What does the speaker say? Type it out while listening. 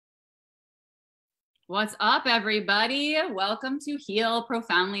What's up, everybody? Welcome to Heal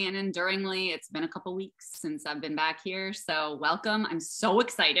Profoundly and Enduringly. It's been a couple weeks since I've been back here, so welcome. I'm so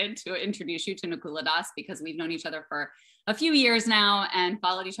excited to introduce you to Nakula because we've known each other for a few years now and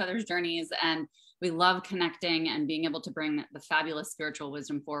followed each other's journeys, and we love connecting and being able to bring the fabulous spiritual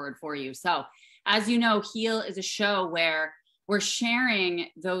wisdom forward for you. So, as you know, Heal is a show where we're sharing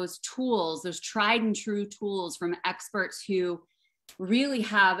those tools, those tried and true tools from experts who really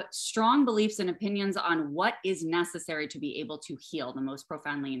have strong beliefs and opinions on what is necessary to be able to heal the most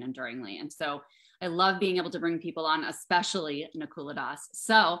profoundly and enduringly. And so I love being able to bring people on, especially Nakula.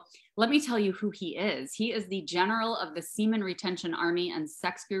 So let me tell you who he is. He is the general of the semen retention army and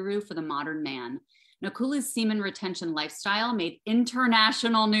sex guru for the modern man. Nakula's semen retention lifestyle made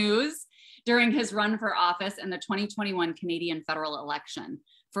international news during his run for office in the 2021 Canadian federal election.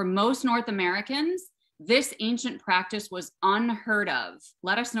 For most North Americans, this ancient practice was unheard of.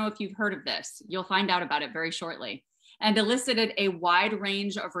 Let us know if you've heard of this. You'll find out about it very shortly. And elicited a wide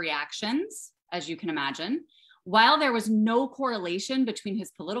range of reactions, as you can imagine. While there was no correlation between his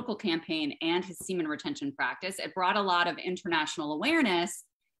political campaign and his semen retention practice, it brought a lot of international awareness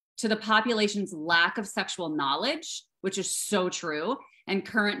to the population's lack of sexual knowledge, which is so true, and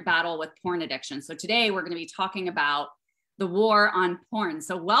current battle with porn addiction. So today we're going to be talking about the war on porn.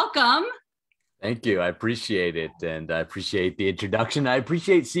 So welcome. Thank you. I appreciate it. And I appreciate the introduction. I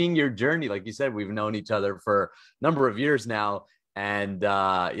appreciate seeing your journey. Like you said, we've known each other for a number of years now. And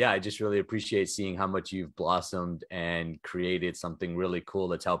I just really appreciate seeing how much you've blossomed and created something really cool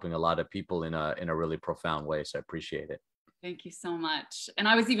that's helping a lot of people in a really profound way. So I appreciate it. Thank you so much. And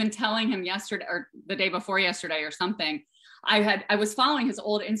I was even telling him yesterday or the day before yesterday or something, I was following his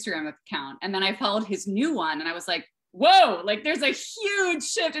old Instagram account and then I followed his new one and I was like, whoa, like there's a huge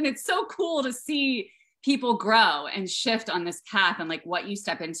shift. And it's so cool to see people grow and shift on this path and like what you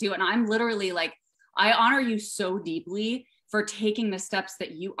step into. And I'm literally like, I honor you so deeply for taking the steps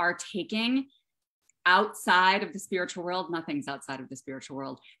that you are taking outside of the spiritual world. Nothing's outside of the spiritual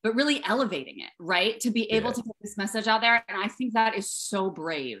world, but really elevating it, right? To be able to get this message out there. And I think that is so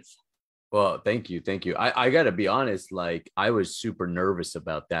brave. Well, thank you. Thank you. I got to be honest, like I was super nervous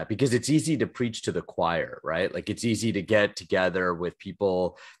about that because it's easy to preach to the choir, right? Like it's easy to get together with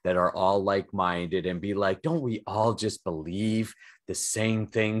people that are all like-minded and be like, don't we all just believe the same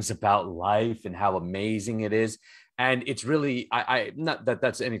things about life and how amazing it is? And it's really, I not that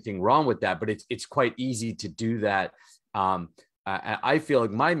that's anything wrong with that, but it's quite easy to do that. I feel like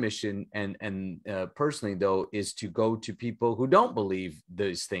my mission and personally though is to go to people who don't believe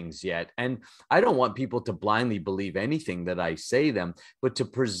these things yet, and I don't want people to blindly believe anything that I say them, but to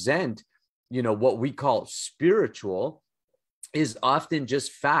present, what we call spiritual is often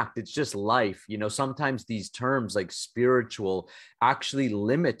just fact. It's just life. Sometimes these terms like spiritual actually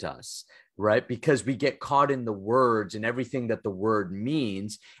limit us, right? Because we get caught in the words and everything that the word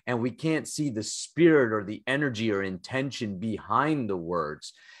means, and we can't see the spirit or the energy or intention behind the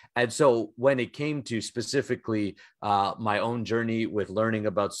words. And so when it came to specifically my own journey with learning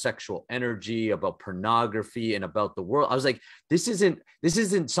about sexual energy, about pornography, and about the world, I was like, this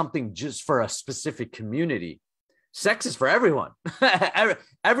isn't something just for a specific community. Sex is for everyone.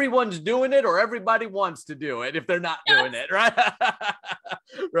 Everyone's doing it, or everybody wants to do it if they're not doing it, right?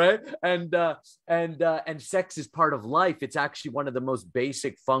 Right. And sex is part of life. It's actually one of the most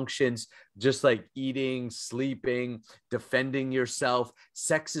basic functions, just like eating, sleeping, defending yourself.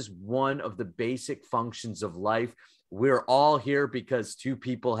 Sex is one of the basic functions of life. We're all here because two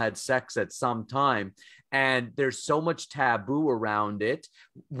people had sex at some time. And there's so much taboo around it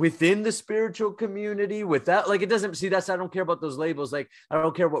within the spiritual community. With that, like, it doesn't see that's, I don't care about those labels. Like, I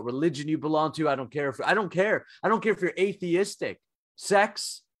don't care what religion you belong to. I don't care if you're atheistic.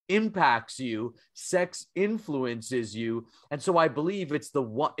 Sex impacts you. Sex influences you. And so I believe there's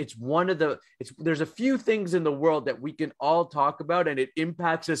a few things in the world that we can all talk about, and it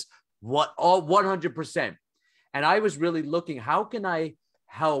impacts us all 100%. And I was really looking, how can I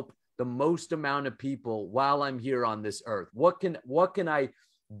help the most amount of people while I'm here on this earth? What can I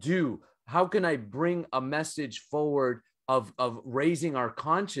do? How can I bring a message forward of raising our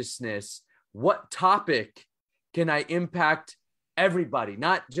consciousness? What topic can I impact everybody,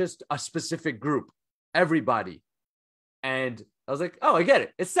 not just a specific group, everybody? And I was like, oh, I get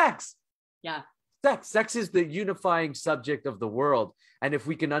it. It's sex. Yeah. Sex is the unifying subject of the world. And if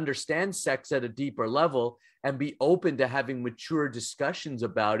we can understand sex at a deeper level and be open to having mature discussions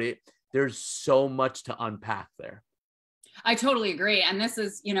about it, there's so much to unpack there. I totally agree. And this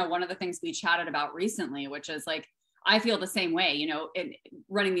is, one of the things we chatted about recently, which is like, I feel the same way, in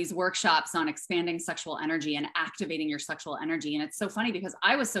running these workshops on expanding sexual energy and activating your sexual energy. And it's so funny because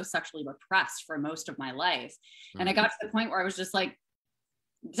I was so sexually repressed for most of my life. And I got to the point where I was just like,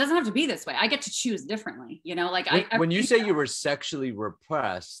 it doesn't have to be this way. I get to choose differently, like when you say you were sexually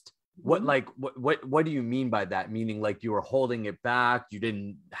repressed, what do you mean by that? Meaning like you were holding it back, you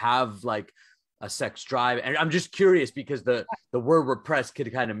didn't have like a sex drive? And I'm just curious because the word repressed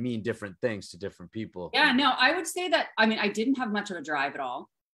could kind of mean different things to different people. Yeah, no, I would say that, I didn't have much of a drive at all.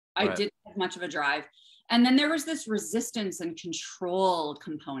 I didn't have much of a drive. And then there was this resistance and control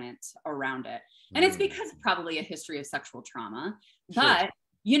component around it. And it's because of probably a history of sexual trauma. Sure. But,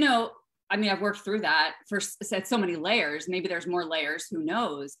 I've worked through that at so many layers. Maybe there's more layers, who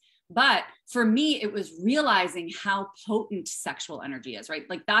knows? But for me, it was realizing how potent sexual energy is, right?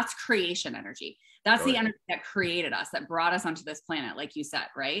 Like that's creation energy. That's the energy that created us, that brought us onto this planet, like you said,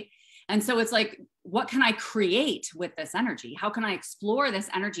 right? And so it's like, what can I create with this energy? How can I explore this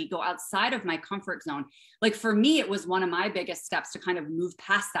energy, go outside of my comfort zone? Like for me, it was one of my biggest steps to kind of move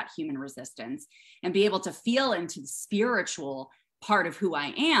past that human resistance and be able to feel into the spiritual part of who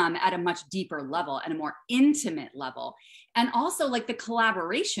I am at a much deeper level and a more intimate level. And also like the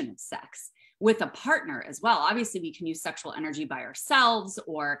collaboration of sex with a partner as well. Obviously we can use sexual energy by ourselves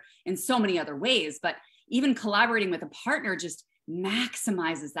or in so many other ways, but even collaborating with a partner just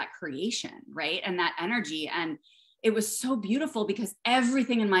maximizes that creation, right? And that energy. And it was so beautiful because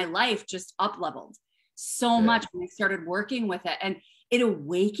everything in my life just up-leveled so much when I started working with it. And it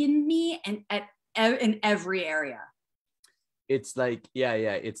awakened me in every area. It's like,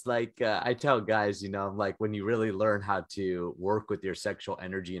 it's like, I tell guys, like when you really learn how to work with your sexual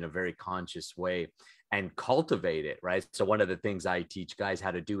energy in a very conscious way and cultivate it, right? So one of the things I teach guys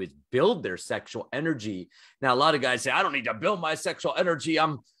how to do is build their sexual energy. Now, a lot of guys say, I don't need to build my sexual energy.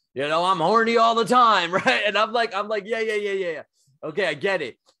 I'm horny all the time, right? And I'm like, yeah. Okay, I get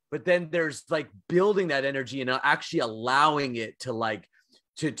it. But then there's like building that energy and actually allowing it to like,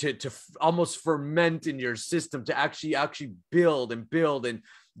 to almost ferment in your system, to actually build. And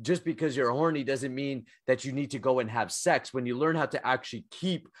just because you're horny doesn't mean that you need to go and have sex. When you learn how to actually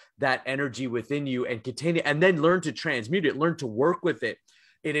keep that energy within you and contain it, and then learn to transmute it, learn to work with it,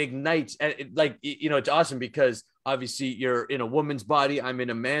 it ignites. And it's awesome because obviously you're in a woman's body, I'm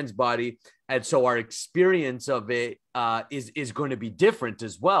in a man's body. And so our experience of it is going to be different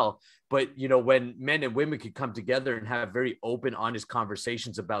as well. But, when men and women could come together and have very open, honest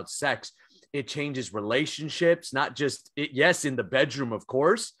conversations about sex, it changes relationships, not just in the bedroom, of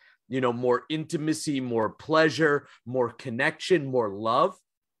course, more intimacy, more pleasure, more connection, more love,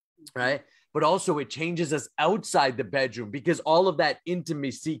 right? But also it changes us outside the bedroom because all of that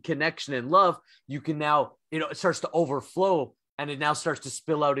intimacy, connection, and love, you can now, it starts to overflow and it now starts to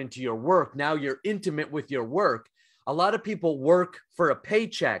spill out into your work. Now you're intimate with your work. A lot of people work for a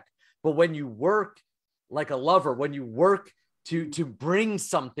paycheck. But when you work like a lover, when you work to bring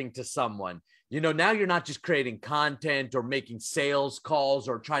something to someone, now you're not just creating content or making sales calls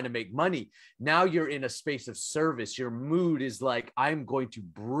or trying to make money. Now you're in a space of service. Your mood is like, I'm going to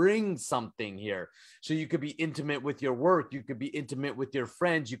bring something here. So you could be intimate with your work. You could be intimate with your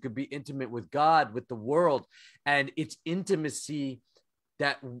friends. You could be intimate with God, with the world. And it's intimacy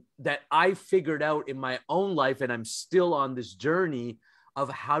that I figured out in my own life. And I'm still on this journey of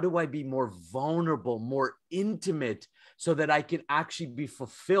how do I be more vulnerable, more intimate, so that I can actually be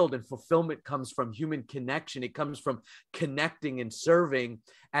fulfilled. And fulfillment comes from human connection. It comes from connecting and serving,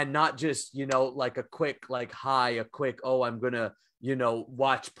 and not just, like a quick, like high, a quick, oh, I'm going to,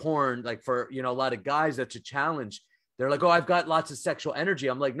 watch porn. Like for, a lot of guys, that's a challenge. They're like, oh, I've got lots of sexual energy.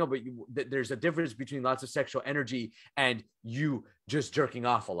 I'm like, no, but there's a difference between lots of sexual energy and you just jerking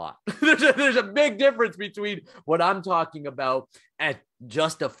off a lot. there's a big difference between what I'm talking about and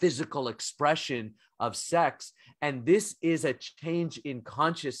just a physical expression of sex. And this is a change in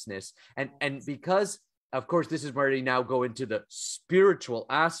consciousness. And because, of course, this is where we now go into the spiritual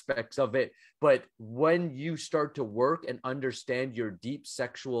aspects of it. But when you start to work and understand your deep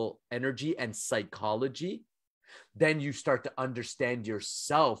sexual energy and psychology, then you start to understand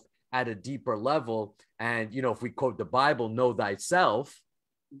yourself at a deeper level. And, if we quote the Bible, know thyself,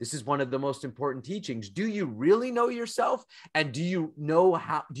 this is one of the most important teachings. Do you really know yourself? And do you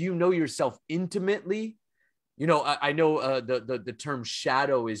know yourself intimately? I know the term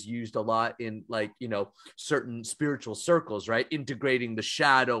shadow is used a lot in certain spiritual circles, right? Integrating the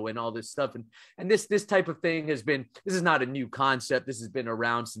shadow and all this stuff. And this type of thing this is not a new concept. This has been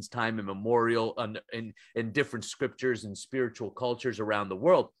around since time immemorial in different scriptures and spiritual cultures around the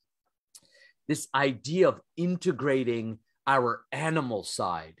world. This idea of integrating our animal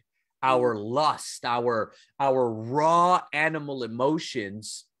side, our lust, our raw animal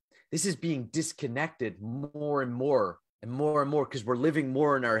emotions, this is being disconnected more and more and more and more, because we're living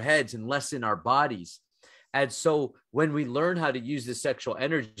more in our heads and less in our bodies. And so when we learn how to use the sexual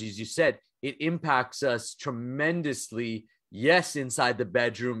energies, you said, it impacts us tremendously. Yes, inside the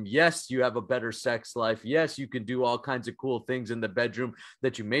bedroom. Yes, you have a better sex life. Yes, you can do all kinds of cool things in the bedroom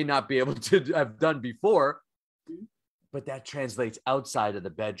that you may not be able to have done before. But that translates outside of the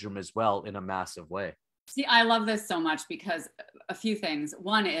bedroom as well in a massive way. See, I love this so much because a few things.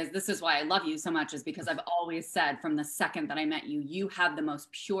 One is, this is why I love you so much, is because I've always said from the second that I met you, you have the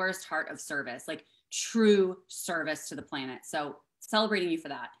most purest heart of service, like true service to the planet. So celebrating you for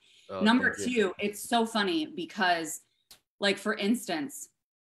that. Number two, it's so funny because, like, for instance,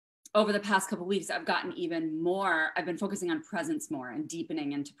 over the past couple of weeks, I've gotten even more, I've been focusing on presence more and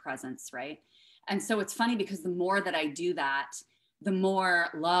deepening into presence, right? And so it's funny because the more that I do that, the more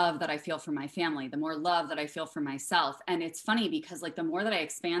love that I feel for my family, the more love that I feel for myself. And it's funny because, like, the more that I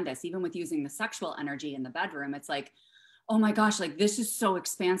expand this, even with using the sexual energy in the bedroom, it's like, oh my gosh, like, this is so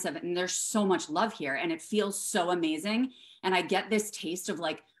expansive and there's so much love here and it feels so amazing. And I get this taste of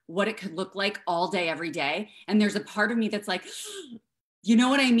like what it could look like all day, every day. And there's a part of me that's like, you know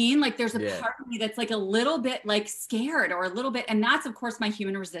what I mean? Like, there's a part of me that's like a little bit like scared or a little bit. And that's, of course, my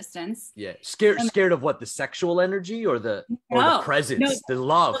human resistance. Yeah. Scared of what? The sexual energy or the presence, the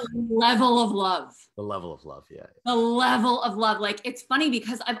love? The level of love. The level of love. Yeah. The level of love. Like, it's funny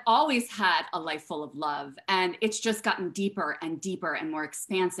because I've always had a life full of love, and it's just gotten deeper and deeper and more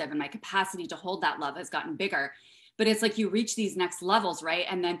expansive. And my capacity to hold that love has gotten bigger. But it's like you reach these next levels, right?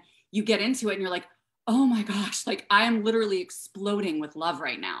 And then you get into it and you're like, oh my gosh, like, I am literally exploding with love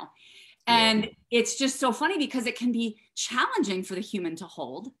right now. And it's just so funny because it can be challenging for the human to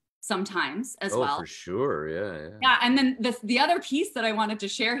hold sometimes as well. For sure. Yeah. And then the other piece that I wanted to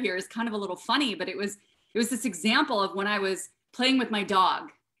share here is kind of a little funny, but it was this example of when I was playing with my dog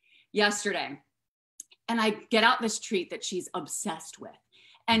yesterday, and I get out this treat that she's obsessed with.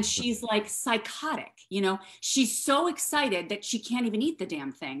 And she's like psychotic, you know, she's so excited that she can't even eat the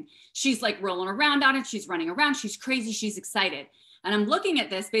damn thing. She's like rolling around on it. She's running around. She's crazy. She's excited. And I'm looking at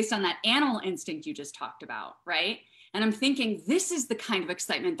this based on that animal instinct you just talked about, right? And I'm thinking, this is the kind of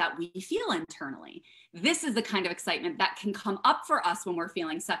excitement that we feel internally. This is the kind of excitement that can come up for us when we're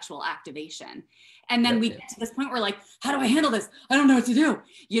feeling sexual activation. And then we get to this point where, like, how do I handle this? I don't know what to do,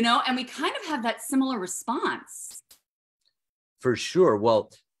 you know? And we kind of have that similar response. For sure. Well,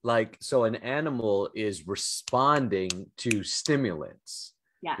 like, so an animal is responding to stimulants,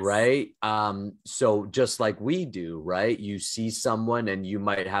 right? So just like we do, right? You see someone and you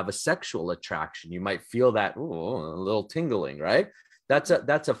might have a sexual attraction. You might feel that, a little tingling, right? That's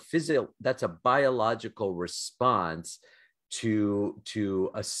a biological response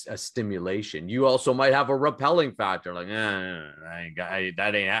to a stimulation. You also might have a repelling factor, like,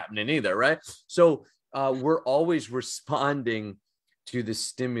 that ain't happening either, right? So we're always responding to the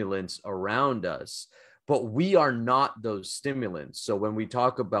stimulants around us, but we are not those stimulants. So when we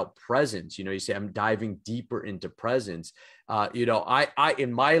talk about presence, you know, you say, I'm diving deeper into presence. You know, I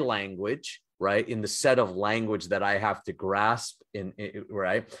in my language, right, in the set of language that I have to grasp in,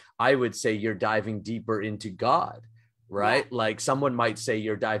 right, I would say you're diving deeper into God. Right? Yeah. Like someone might say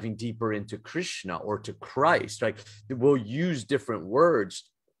you're diving deeper into Krishna or to Christ, right? We'll use different words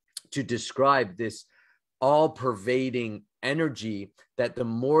to describe this all-pervading energy that the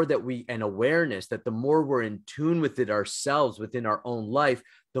more that we, and awareness, that the more we're in tune with it ourselves within our own life,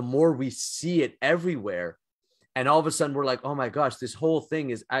 the more we see it everywhere. And all of a sudden we're like, oh my gosh, this whole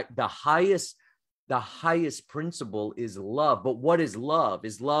thing is at the highest principle is love. But what is love?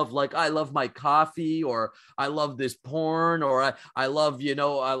 Is love like, I love my coffee, or I love this porn, or I love, you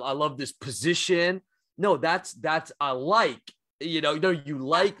know, I love this position? No, that's a like. You know, you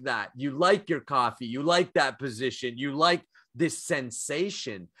like that. You like your coffee. You like that position. You like this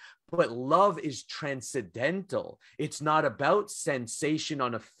sensation. But love is transcendental. It's not about sensation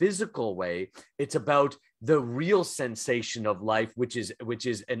on a physical way. It's about the real sensation of life, which is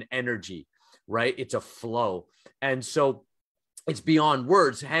an energy, right? It's a flow. And so it's beyond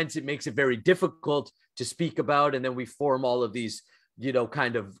words. Hence, it makes it very difficult to speak about. And then we form all of these, you know,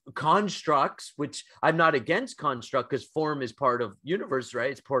 kind of constructs, which I'm not against construct, because form is part of universe,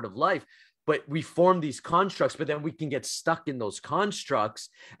 right? It's part of life. but we form these constructs, but then we can get stuck in those constructs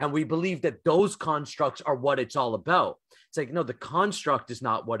and we believe that those constructs are what it's all about. It's like, no, the construct is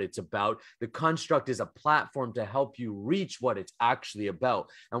not what it's about. The construct is a platform to help you reach what it's actually about.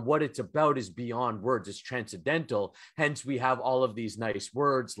 And what it's about is beyond words, it's transcendental. Hence, we have all of these nice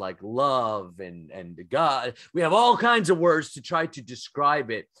words like love and God. We have all kinds of words to try to describe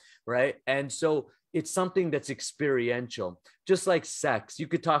it, right? And so it's something that's experiential, just like sex. You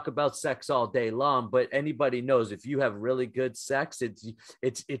could talk about sex all day long, but anybody knows if you have really good sex,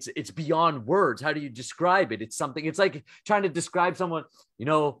 it's beyond words. How do you describe it? It's something, it's like trying to describe someone,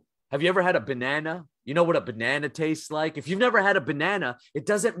 have you ever had a banana? You know what a banana tastes like? If you've never had a banana, it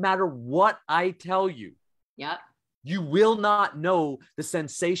doesn't matter what I tell you. Yeah. You will not know the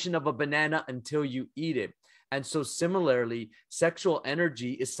sensation of a banana until you eat it. And so similarly, sexual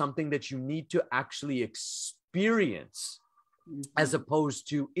energy is something that you need to actually experience as opposed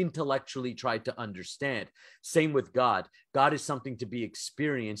to intellectually try to understand. Same with God. God is something to be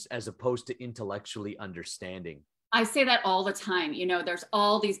experienced as opposed to intellectually understanding. I say that all the time. There's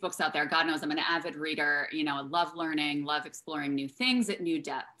all these books out there. God knows I'm an avid reader. I love learning, love exploring new things at new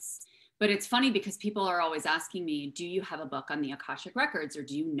depths. But it's funny because people are always asking me, do you have a book on the Akashic Records, or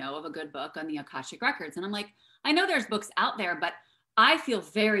do you know of a good book on the Akashic Records? And I'm like, I know there's books out there, but I feel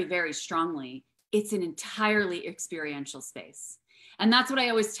very, very strongly it's an entirely experiential space. And that's what I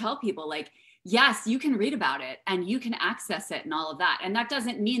always tell people, like, yes, you can read about it and you can access it and all of that. And that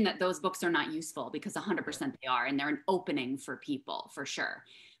doesn't mean that those books are not useful, because 100% they are, and they're an opening for people for sure.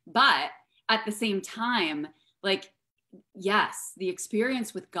 But at the same time, like, yes, the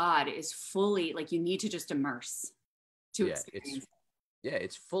experience with God is fully, like, you need to just immerse to experience.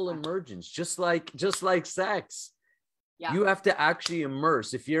 It's full emergence, just like sex. Yeah. You have to actually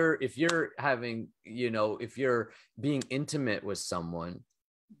immerse. If you're having, if you're being intimate with someone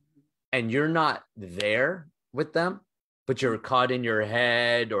and you're not there with them, but you're caught in your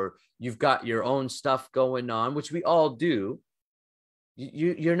head or you've got your own stuff going on, which we all do,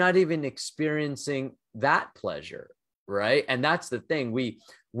 you're not even experiencing that pleasure. Right. And that's the thing.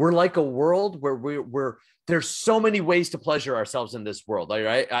 We're like a world where there's so many ways to pleasure ourselves in this world.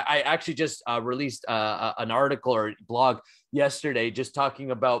 Right. I actually just released an article or blog yesterday just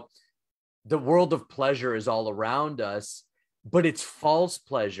talking about the world of pleasure is all around us, but it's false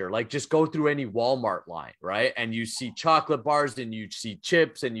pleasure. Like, just go through any Walmart line, right? And you see chocolate bars and you see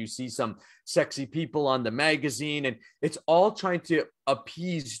chips and you see some sexy people on the magazine, and it's all trying to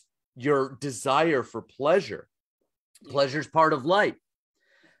appease your desire for pleasure. Pleasure is part of life.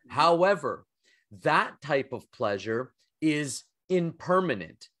 However, that type of pleasure is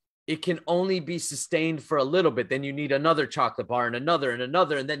impermanent. It can only be sustained for a little bit. Then you need another chocolate bar and another and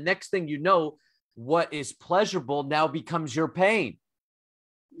another. And then next thing you know, what is pleasurable now becomes your pain,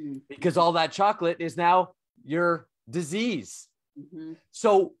 because all that chocolate is now your disease. Mm-hmm.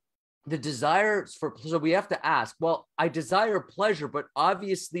 So the desires so we have to ask, well, I desire pleasure, but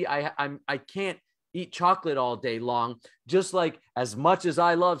obviously I can't eat chocolate all day long. Just like, as much as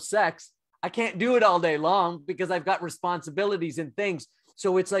I love sex, I can't do it all day long because I've got responsibilities and things.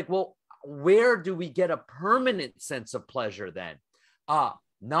 So it's like, well, where do we get a permanent sense of pleasure then?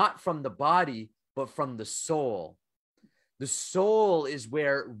 Not from the body, but from the soul. The soul is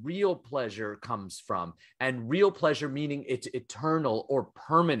where real pleasure comes from, and real pleasure meaning it's eternal or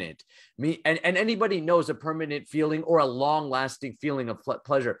permanent. And anybody knows a permanent feeling or a long-lasting feeling of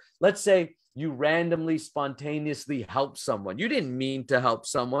pleasure. Let's say you randomly, spontaneously help someone. You didn't mean to help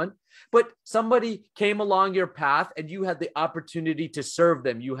someone, but somebody came along your path and you had the opportunity to serve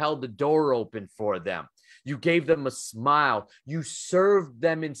them. You held the door open for them. You gave them a smile. You served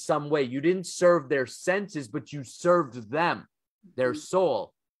them in some way. You didn't serve their senses, but you served them, their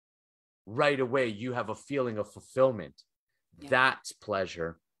soul. Right away, you have a feeling of fulfillment. Yeah. That's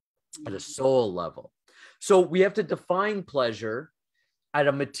pleasure at a soul level. So we have to define pleasure at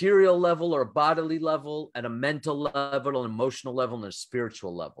a material level or a bodily level, at a mental level, an emotional level, and a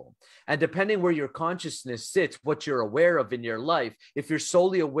spiritual level. And depending where your consciousness sits, what you're aware of in your life, if you're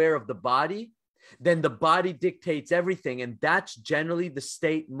solely aware of the body, then the body dictates everything. And that's generally the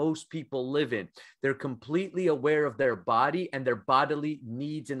state most people live in. They're completely aware of their body and their bodily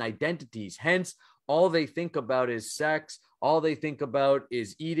needs and identities. Hence, all they think about is sex. All they think about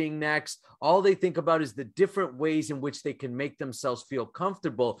is eating next. All they think about is the different ways in which they can make themselves feel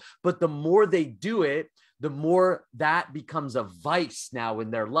comfortable. But the more they do it, the more that becomes a vice now in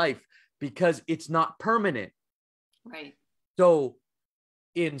their life, because it's not permanent. Right. So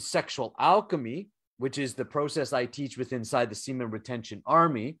in sexual alchemy, which is the process I teach with inside the Semen Retention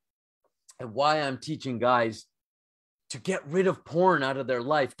Army, and why I'm teaching guys to get rid of porn out of their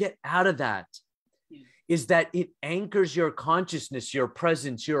life, get out of that, is that it anchors your consciousness, your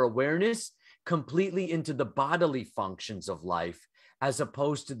presence, your awareness completely into the bodily functions of life, as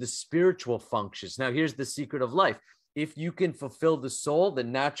opposed to the spiritual functions. Now, here's the secret of life. If you can fulfill the soul,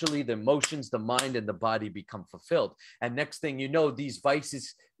 then naturally the emotions, the mind, and the body become fulfilled. And next thing you know, these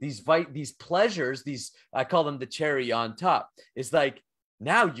vices, these pleasures, I call them the cherry on top. It's like,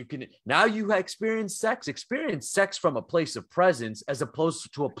 now you experience sex from a place of presence, as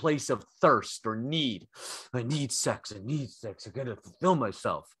opposed to a place of thirst or need. I need sex. I got to fulfill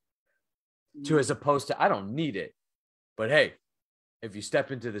myself. To as opposed to, I don't need it. But hey, if you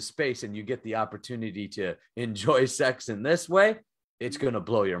step into the space and you get the opportunity to enjoy sex in this way, it's going to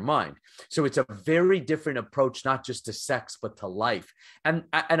blow your mind. So it's a very different approach, not just to sex, but to life. And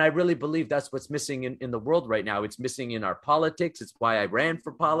I really believe that's what's missing in the world right now. It's missing in our politics. It's why I ran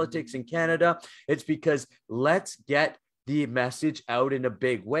for politics in Canada. It's because let's get the message out in a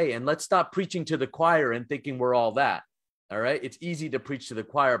big way. And let's stop preaching to the choir and thinking we're all that. All right. It's easy to preach to the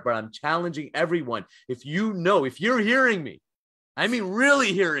choir, but I'm challenging everyone. If you're hearing me, I mean,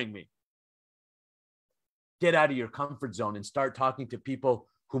 really hearing me, get out of your comfort zone and start talking to people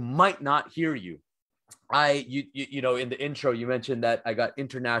who might not hear you. You know, in the intro, you mentioned that I got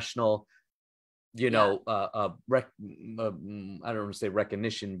international, I don't want to say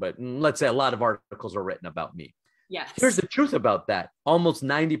recognition, but let's say a lot of articles are written about me. Yes. Here's the truth about that. Almost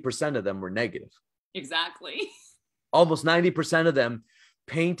 90% of them were negative. Exactly. Almost 90% of them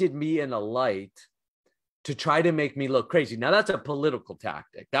painted me in a light to try to make me look crazy. Now, that's a political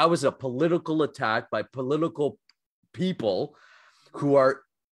tactic. That was a political attack by political people who are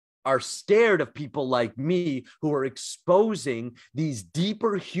scared of people like me, who are exposing these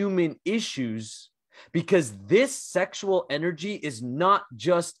deeper human issues, because this sexual energy is not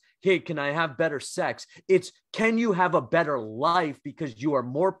just, hey, can I have better sex? It's, can you have a better life because you are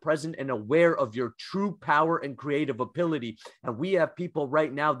more present and aware of your true power and creative ability? And we have people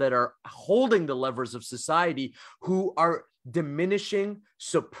right now that are holding the levers of society who are diminishing,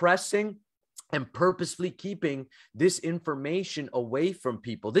 suppressing, and purposefully keeping this information away from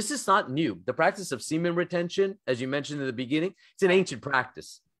people. This is not new. The practice of semen retention, as you mentioned in the beginning, it's an ancient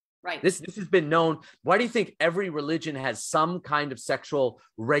practice. Right. This has been known. Why do you think every religion has some kind of sexual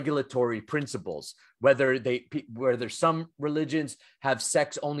regulatory principles? Whether some religions have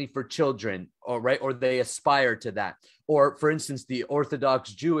sex only for children, or they aspire to that. Or, for instance, the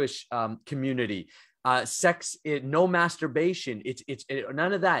Orthodox Jewish community, sex, no masturbation. It's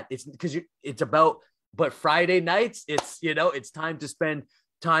none of that. It's because it's about. But Friday nights, it's time to spend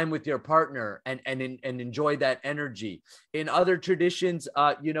time with your partner and enjoy that energy. In other traditions,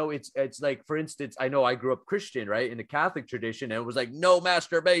 it's like, for instance, I know I grew up Christian, right? In the Catholic tradition, and it was like, no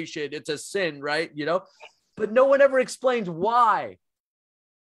masturbation, it's a sin, right? But no one ever explains why.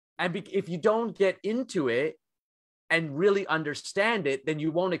 And if you don't get into it and really understand it, then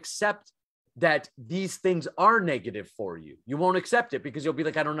you won't accept that these things are negative for you. You won't accept it because you'll be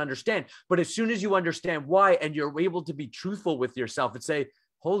like, I don't understand. But as soon as you understand why, and you're able to be truthful with yourself and say,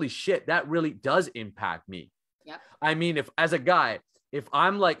 holy shit, that really does impact me. Yep. I mean, as a guy, if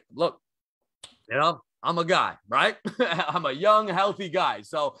I'm like, look, I'm a guy, right? I'm a young, healthy guy.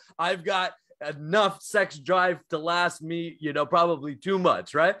 So I've got enough sex drive to last me, probably too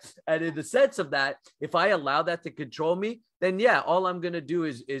much, right? And in the sense of that, if I allow that to control me, then yeah, all I'm going to do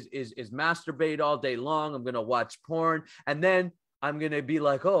is masturbate all day long. I'm going to watch porn. And then I'm going to be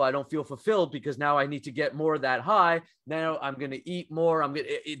like, oh, I don't feel fulfilled because now I need to get more of that high. Now I'm going to eat more.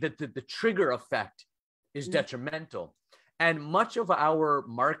 The trigger effect is detrimental. And much of our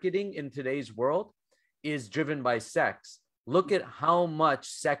marketing in today's world is driven by sex. Look at how much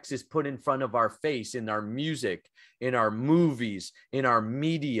sex is put in front of our face in our music, in our movies, in our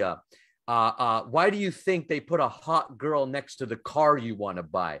media. Why do you think they put a hot girl next to the car you want to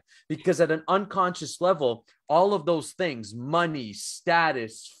buy? Because at an unconscious level, all of those things, money,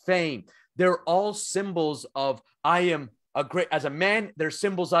 status, fame, they're all symbols of as a man, they're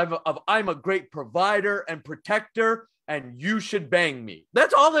symbols of I'm a great provider and protector, and you should bang me.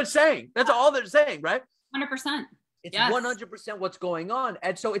 That's all they're saying. That's all they're saying, right? 100%. It's 100% what's going on.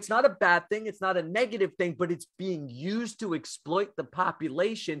 And so it's not a bad thing. It's not a negative thing, but it's being used to exploit the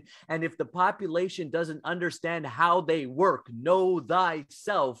population. And if the population doesn't understand how they work, know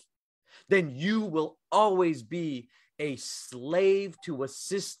thyself, then you will always be a slave to a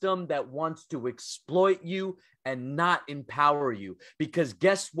system that wants to exploit you and not empower you. Because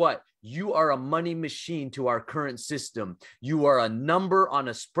guess what? You are a money machine to our current system. You are a number on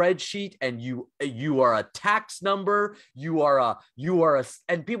a spreadsheet, and you are a tax number.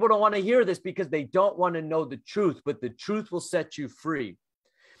 And people don't want to hear this because they don't want to know the truth, but the truth will set you free.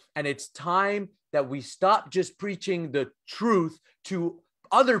 And it's time that we stop just preaching the truth to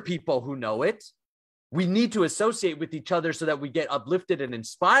other people who know it. We need to associate with each other so that we get uplifted and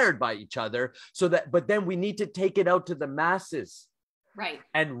inspired by each other, but then we need to take it out to the masses. Right.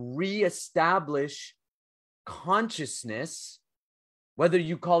 And reestablish consciousness, whether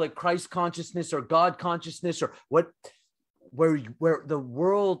you call it Christ consciousness or God consciousness or where the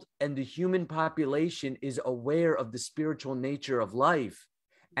world and the human population is aware of the spiritual nature of life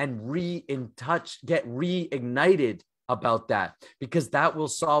and get reignited about that, because that will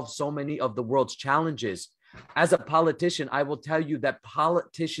solve so many of the world's challenges. As a politician, I will tell you that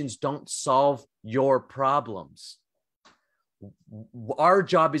politicians don't solve your problems. Our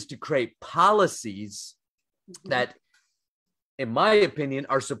job is to create policies that, in my opinion,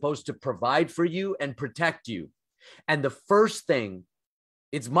 are supposed to provide for you and protect you. And the first thing,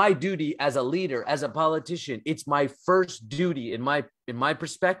 it's my duty as a leader, as a politician, it's my first duty in my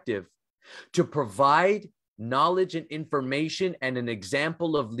perspective to provide knowledge and information and an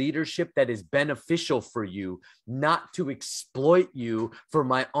example of leadership that is beneficial for you, not to exploit you for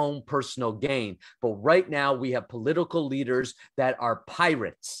my own personal gain. But right now we have political leaders that are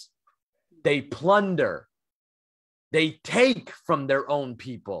pirates. They plunder. They take from their own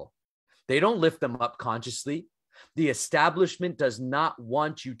people. They don't lift them up consciously. The establishment does not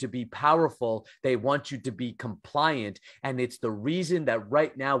want you to be powerful. They want you to be compliant. And it's the reason that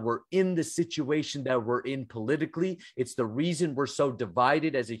right now we're in the situation that we're in politically. It's the reason we're so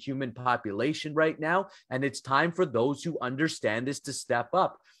divided as a human population right now. And it's time for those who understand this to step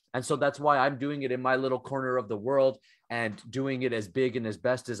up. And so that's why I'm doing it in my little corner of the world and doing it as big and as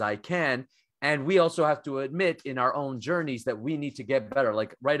best as I can. And we also have to admit in our own journeys that we need to get better.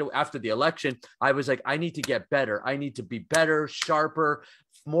 Like right after the election, I was like, I need to get better. I need to be better, sharper,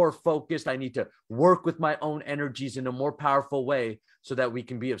 more focused. I need to work with my own energies in a more powerful way so that we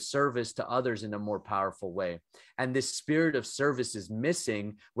can be of service to others in a more powerful way. And this spirit of service is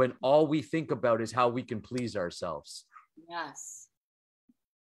missing when all we think about is how we can please ourselves. Yes.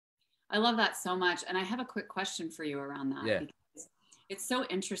 I love that so much. And I have a quick question for you around that. Yeah. It's so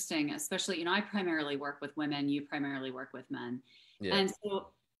interesting, especially, I primarily work with women, you primarily work with men. Yeah. And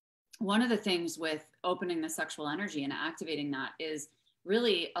so one of the things with opening the sexual energy and activating that is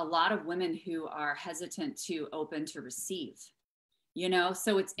really a lot of women who are hesitant to open to receive,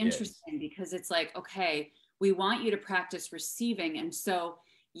 so it's interesting because it's like, okay, we want you to practice receiving. And so,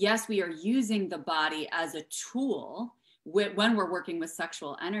 yes, we are using the body as a tool when we're working with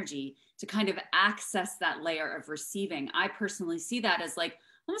sexual energy to kind of access that layer of receiving. I personally see that as like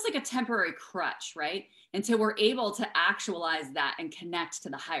almost like a temporary crutch, right? Until we're able to actualize that and connect to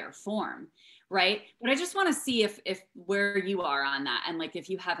the higher form, right? But I just want to see if where you are on that, and like if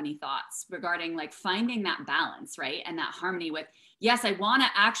you have any thoughts regarding like finding that balance, right? And that harmony with, yes, I want to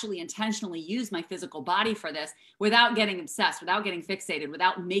actually intentionally use my physical body for this without getting obsessed, without getting fixated,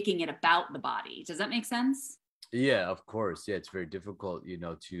 without making it about the body. Does that make sense? Yeah, of course. Yeah, it's very difficult,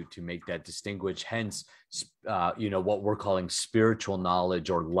 to make that distinguish. Hence, what we're calling spiritual knowledge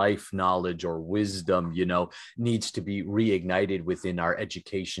or life knowledge or wisdom, needs to be reignited within our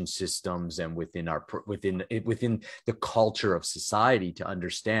education systems and within the culture of society to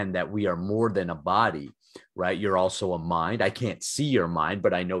understand that we are more than a body. Right? You're also a mind. I can't see your mind,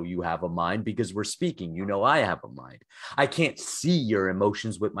 but I know you have a mind because we're speaking. I have a mind. I can't see your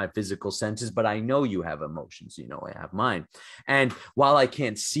emotions with my physical senses, but I know you have emotions. I have mine. And while I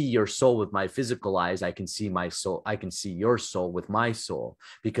can't see your soul with my physical eyes, I can see my soul. I can see your soul with my soul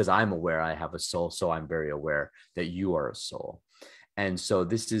because I'm aware I have a soul. So I'm very aware that you are a soul. And so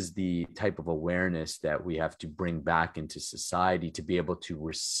this is the type of awareness that we have to bring back into society to be able to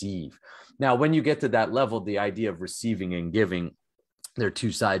receive. Now, when you get to that level, the idea of receiving and giving, they're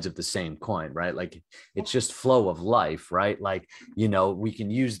two sides of the same coin, right? Like it's just flow of life, right? Like, we can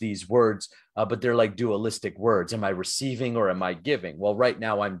use these words, but they're like dualistic words. Am I receiving or am I giving? Well, right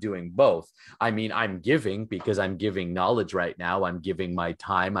now I'm doing both. I mean, I'm giving because I'm giving knowledge right now. I'm giving my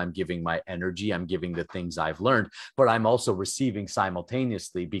time. I'm giving my energy. I'm giving the things I've learned, but I'm also receiving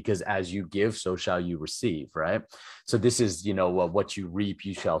simultaneously because as you give, so shall you receive, right? So this is, what you reap,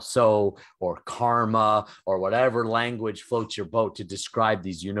 you shall sow, or karma, or whatever language floats your boat to describe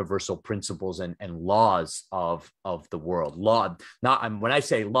these universal principles and laws of the world. Law, when I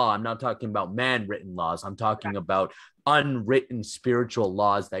say law, I'm not talking about about man-written laws. I'm talking about unwritten spiritual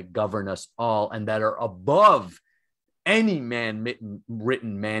laws that govern us all and that are above any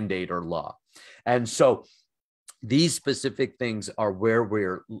man-written mandate or law. And so these specific things are where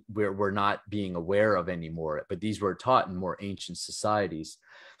we're not being aware of anymore, but these were taught in more ancient societies.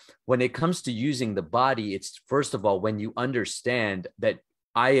 When it comes to using the body, it's first of all, when you understand that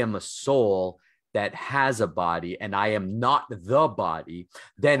I am a soul that has a body and I am not the body,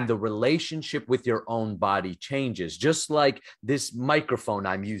 then the relationship with your own body changes. Just like this microphone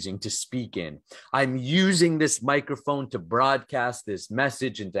I'm using to speak in. I'm using this microphone to broadcast this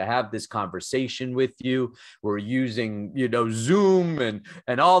message and to have this conversation with you. We're using, Zoom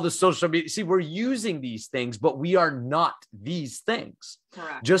and all the social media. See, we're using these things, but we are not these things.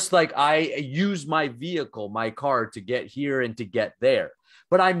 Correct. Just like I use my vehicle, my car, to get here and to get there.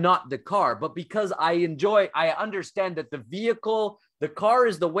 But I'm not the car. But because I understand that the car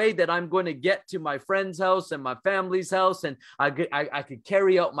is the way that I'm going to get to my friend's house and my family's house, and I could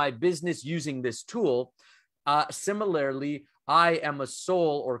carry out my business using this tool. Similarly, I am a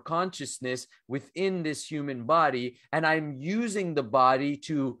soul or consciousness within this human body, and I'm using the body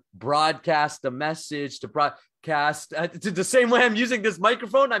to broadcast a message, to broadcast to the same way I'm using this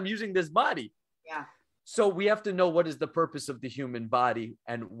microphone, I'm using this body. Yeah. So we have to know what is the purpose of the human body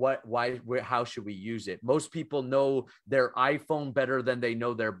and how should we use it? Most people know their iPhone better than they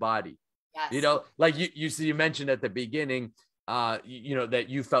know their body. Yes. Like you mentioned at the beginning, that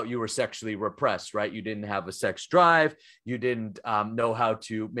you felt you were sexually repressed, right? You didn't have a sex drive. You didn't know how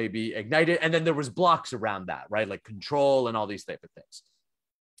to maybe ignite it. And then there was blocks around that, right? Like control and all these type of things.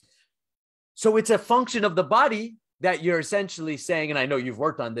 So it's a function of the body that you're essentially saying, and I know you've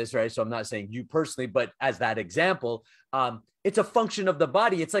worked on this, right? So I'm not saying you personally, but as that example, it's a function of the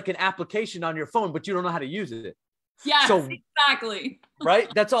body. It's like an application on your phone, but you don't know how to use it. Yes, so, exactly. Right?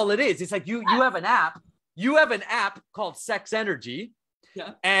 That's all it is. It's like you have an app. You have an app called Sex Energy.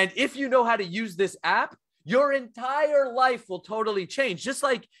 Yeah. And if you know how to use this app, your entire life will totally change. Just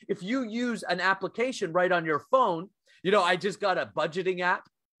like if you use an application right on your phone, I just got a budgeting app.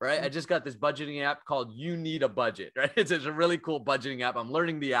 Right. I just got this budgeting app called You Need a Budget. Right. It's a really cool budgeting app. I'm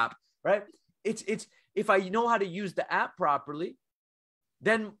learning the app. Right. It's if I know how to use the app properly,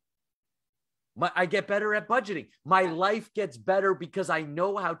 then I get better at budgeting. My life gets better because I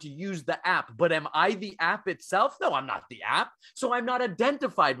know how to use the app. But am I the app itself? No, I'm not the app. So I'm not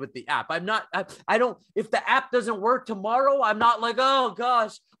identified with the app. I don't, if the app doesn't work tomorrow, I'm not like, oh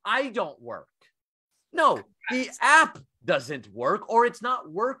gosh, I don't work. No, the app doesn't work, or it's not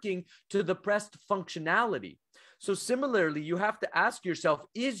working to the best functionality. So similarly, you have to ask yourself,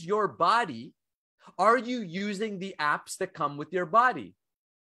 are you using the apps that come with your body?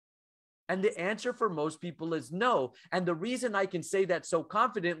 And the answer for most people is no. And the reason I can say that so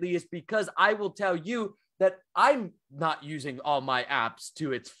confidently is because I will tell you that I'm not using all my apps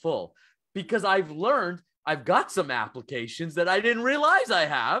to its full, because I've got some applications that I didn't realize I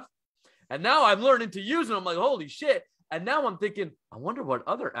have. And now I'm learning to use them. I'm like, holy shit. And now I'm thinking, I wonder what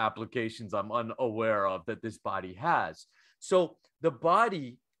other applications I'm unaware of that this body has. So the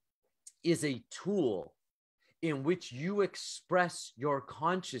body is a tool in which you express your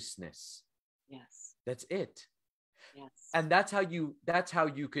consciousness. Yes. That's it. Yes. And that's how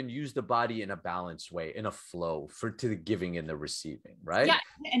you can use the body in a balanced way, in a flow to the giving and the receiving, right? Yeah,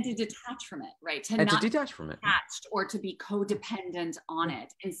 and to detach from it, right? To detach from it. Attached or to be codependent on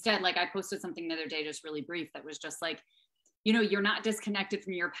it. Instead, like I posted something the other day, just really brief, that was just like, you're not disconnected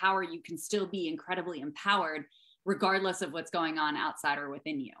from your power. You can still be incredibly empowered regardless of what's going on outside or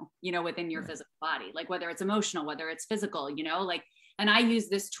within you, within your physical body, like whether it's emotional, whether it's physical, and I use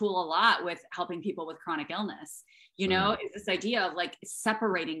this tool a lot with helping people with chronic illness. It's this idea of like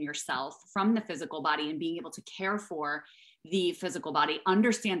separating yourself from the physical body and being able to care for the physical body,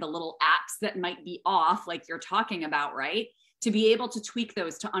 understand the little apps that might be off, like you're talking about, right? To be able to tweak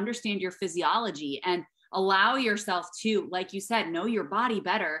those, to understand your physiology and allow yourself to, like you said, know your body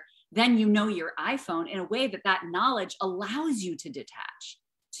better than your iPhone, in a way that knowledge allows you to detach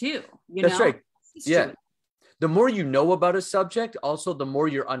too. That's right. Yeah. The more you know about a subject, also the more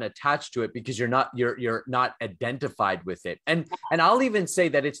you're unattached to it, because you're not identified with it. And I'll even say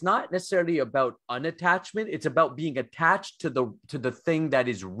that it's not necessarily about unattachment. It's about being attached to the thing that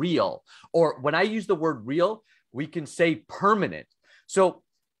is real. Or when I use the word real, we can say permanent. So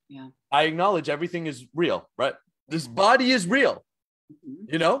yeah, I acknowledge everything is real, right? This body is real,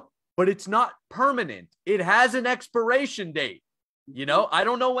 but it's not permanent. It has an expiration date. I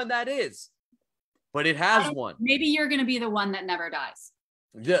don't know when that is, but it has one. Maybe you're going to be the one that never dies.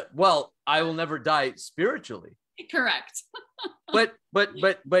 Yeah. Well, I will never die spiritually. Correct. But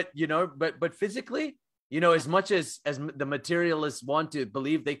physically, as much as the materialists want to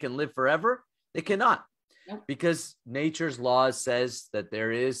believe they can live forever, they cannot. Nope. Because nature's laws says that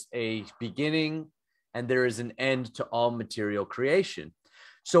there is a beginning and there is an end to all material creation.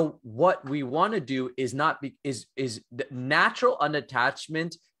 So what we want to do is is the natural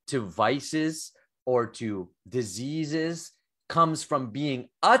unattachment to vices or to diseases comes from being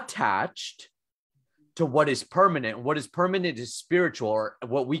attached to what is permanent. What is permanent is spiritual, or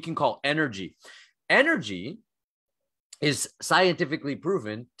what we can call energy. Energy is scientifically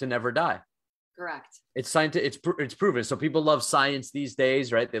proven to never die. Correct. It's proven. So people love science these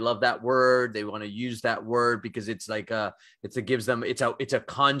days, right? They love that word. They want to use that word because it's like it's a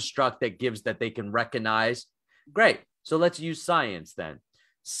construct that they can recognize. Great. So let's use science then.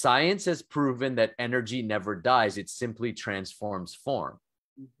 Science has proven that energy never dies. It simply transforms form.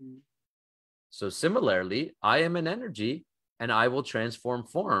 Mm-hmm. So similarly, I am an energy and I will transform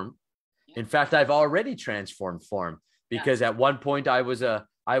form. In fact, I've already transformed form because at one point I was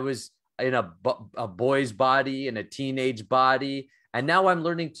in a boy's body, in a teenage body, and now I'm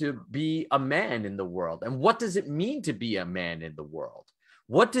learning to be a man in the world. And what does it mean to be a man in the world?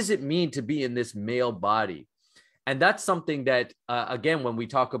 What does it mean to be in this male body? And that's something that, again, when we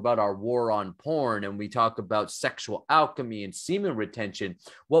talk about our war on porn and we talk about sexual alchemy and semen retention,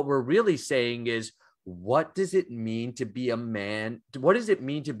 what we're really saying is, what does it mean to be a man? What does it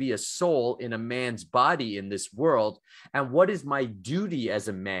mean to be a soul in a man's body in this world? And what is my duty as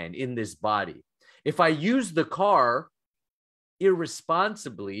a man in this body? If I use the car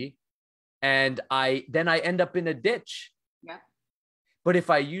irresponsibly and then I end up in a ditch. Yeah. But if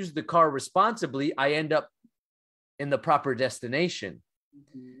I use the car responsibly, I end up in the proper destination.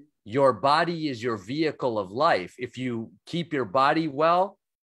 Mm-hmm. Your body is your vehicle of life. If you keep your body well,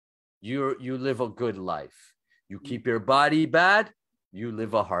 you live a good life. You keep your body bad, you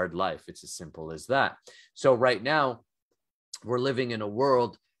live a hard life. It's as simple as that. So right now, we're living in a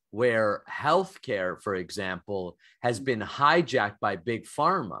world where healthcare, for example, has been hijacked by big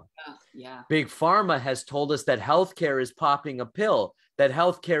pharma. Yeah. Big pharma has told us that healthcare is popping a pill, that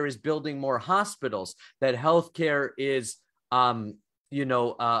healthcare is building more hospitals, that healthcare is, going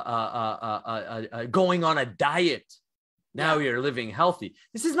on a diet. Now you're living healthy.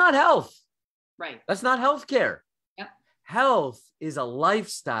 This is not health. Right. That's not healthcare. Yep. Health is a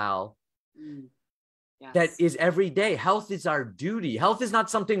lifestyle that is every day. Health is our duty. Health is not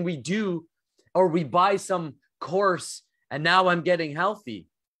something we do or we buy some course and now I'm getting healthy.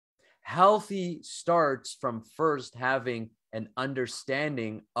 Healthy starts from first having an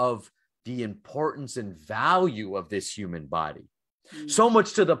understanding of the importance and value of this human body. So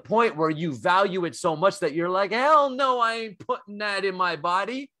much to the point where you value it so much that you're like, hell no, I ain't putting that in my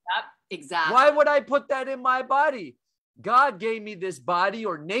body. Yep, exactly. Why would I put that in my body? God gave me this body,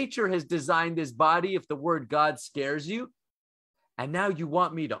 or nature has designed this body, if the word God scares you. And now you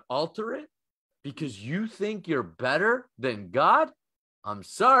want me to alter it because you think you're better than God? I'm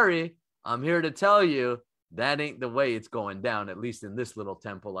sorry. I'm here to tell you that ain't the way it's going down, at least in this little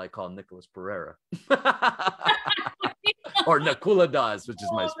temple I call Nicholas Pereira. Or Nakula does, which is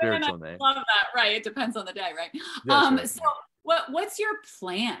my spiritual name. I love that. Right. It depends on the day, right? Right. So what's your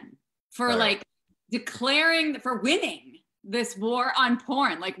plan for declaring, for winning this war on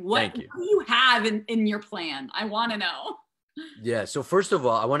porn? Like what do you have in your plan? I want to know. Yeah. So first of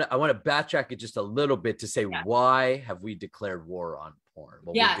all, I want to backtrack it just a little bit to say, why have we declared war on porn?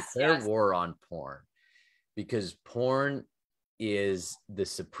 Well, we declared war on porn because porn is the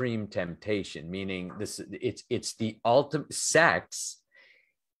supreme temptation, meaning it's the ultimate sex.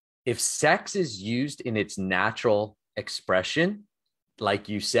 If sex is used in its natural expression, like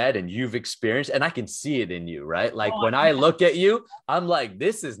you said, and you've experienced, and I can see it in you, right? Like when I look at you, I'm like,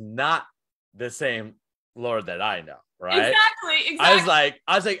 this is not the same Lord that I know. Right. Exactly. I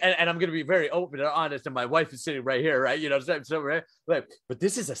was like, and I'm going to be very open and honest. And my wife is sitting right here. Right. So right. But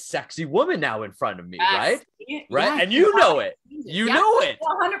this is a sexy woman now in front of me. Right. Right. And you know it. You know it.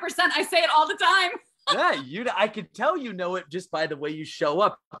 100%. I say it all the time. I could tell you know it just by the way you show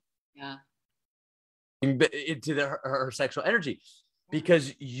up. Yeah. Into her sexual energy,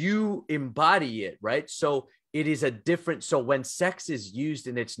 because you embody it. Right. So it is a different. So when sex is used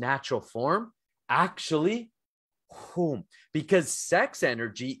in its natural form, actually, because sex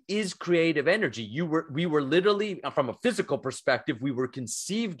energy is creative energy. We were literally, from a physical perspective, we were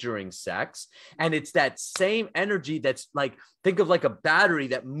conceived during sex, and it's that same energy that's like, think of like a battery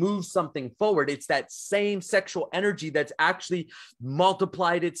that moves something forward. It's that same sexual energy that's actually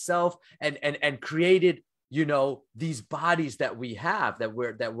multiplied itself and created you know, these bodies that we have, that's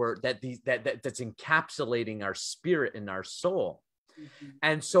encapsulating our spirit and our soul. Mm-hmm.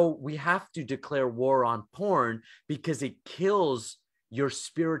 And so we have to declare war on porn because it kills your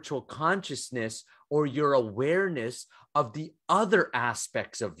spiritual consciousness or your awareness of the other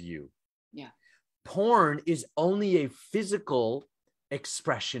aspects of you. Yeah. Porn is only a physical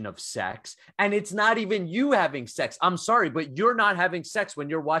expression of sex, and it's not even you having sex. I'm sorry, but you're not having sex when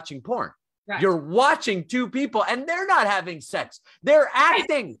you're watching porn. Right. You're watching two people and they're not having sex. They're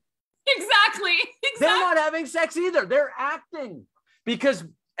acting. Exactly. They're not having sex either. They're acting. Because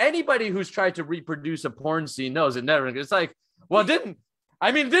anybody who's tried to reproduce a porn scene knows it never. It's like, well, it didn't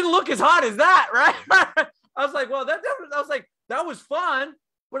look as hot as that, right? I was like, well, that was fun.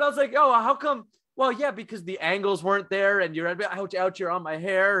 But I was like, oh, how come? Well, yeah, because the angles weren't there and you're out here on my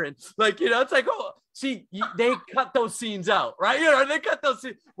hair. And like, you know, it's like, oh, see, they cut those scenes out, right? You know, they cut those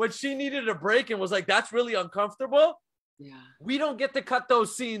scenes. When she needed a break and was like, that's really uncomfortable. Yeah. We don't get to cut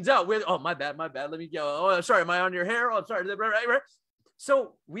those scenes out. Oh, my bad. Let me go. Oh, sorry. Am I on your hair? Oh, I'm sorry. Right.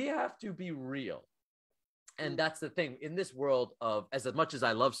 So we have to be real. And that's the thing in this world of, as much as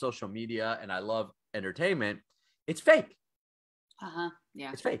I love social media and I love entertainment, it's fake.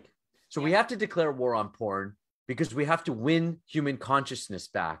 Yeah. It's fake. So we have to declare war on porn because we have to win human consciousness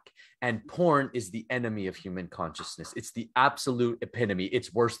back. And porn is the enemy of human consciousness. It's the absolute epitome.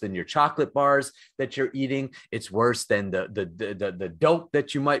 It's worse than your chocolate bars that you're eating. It's worse than the dope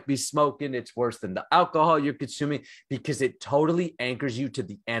that you might be smoking. It's worse than the alcohol you're consuming because it totally anchors you to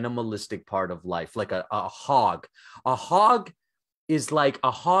the animalistic part of life, like a hog. A hog is like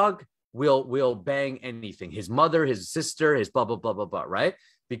a hog will bang anything. His mother, his sister, his blah, blah, blah, blah, blah, right?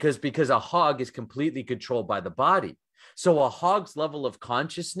 Because a hog is completely controlled by the body. So a hog's level of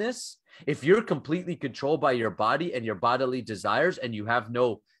consciousness, if you're completely controlled by your body and your bodily desires and you have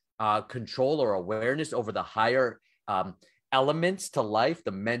no control or awareness over the higher elements to life,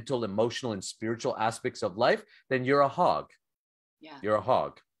 the mental, emotional, and spiritual aspects of life, then you're a hog. Yeah. You're a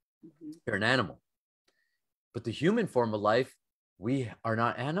hog. Mm-hmm. You're an animal. But the human form of life, we are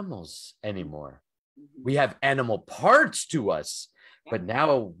not animals anymore. Mm-hmm. We have animal parts to us. But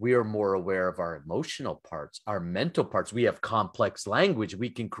now we are more aware of our emotional parts, our mental parts. We have complex language.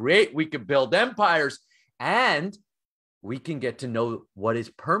 We can create, we can build empires, and we can get to know what is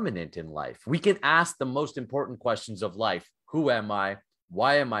permanent in life. We can ask the most important questions of life. Who am I?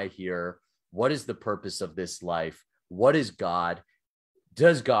 Why am I here? What is the purpose of this life? What is God?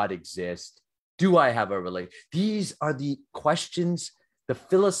 Does God exist? Do I have a relationship? These are the questions, the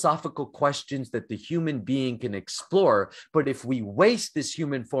philosophical questions that the human being can explore. But if we waste this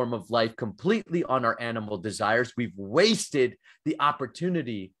human form of life completely on our animal desires, we've wasted the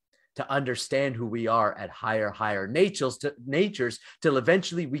opportunity to understand who we are at higher natures till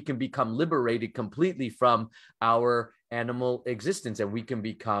eventually we can become liberated completely from our animal existence and we can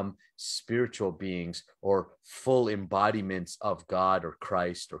become spiritual beings or full embodiments of God or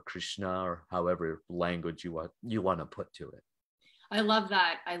Christ or Krishna or however language you want to put to it. I love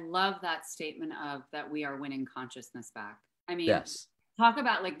that. I love that statement of that we are winning consciousness back. I mean, yes. Talk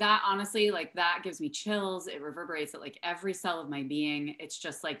about like that, honestly, like that gives me chills. It reverberates at like every cell of my being. It's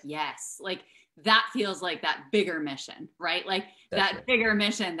just like, yes, like that feels like that bigger mission, right? Like that bigger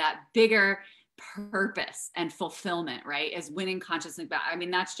mission, that bigger purpose and fulfillment, right? Is winning consciousness back. I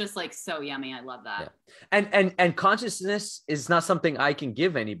mean, that's just like so yummy. I love that. Yeah. And consciousness is not something I can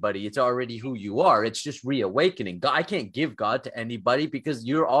give anybody. It's already who you are. It's just reawakening. God, I can't give God to anybody because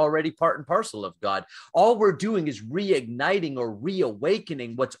you're already part and parcel of God. All we're doing is reigniting or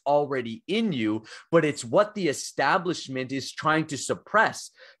reawakening what's already in you, but it's what the establishment is trying to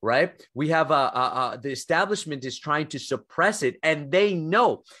suppress, right? We have the establishment is trying to suppress it, and they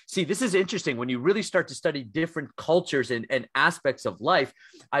know. See, this is interesting when you really start to study different cultures and aspects of life.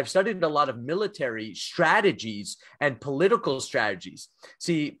 I've studied a lot of military strategies and political strategies.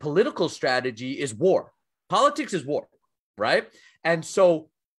 See, political strategy is war. Politics is war, right? And so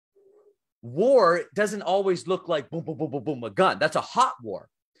war doesn't always look like boom, boom, boom, boom, boom, a gun. That's a hot war.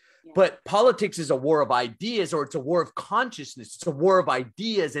 Yeah. But politics is a war of ideas, or it's a war of consciousness. It's a war of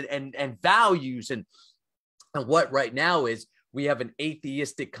ideas and values. And what right now is we have an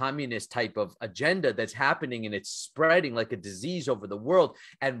atheistic communist type of agenda that's happening, and it's spreading like a disease over the world.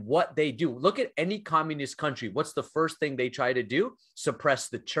 And what they do, look at any communist country. What's the first thing they try to do? Suppress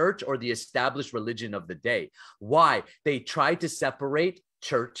the church or the established religion of the day. Why? They try to separate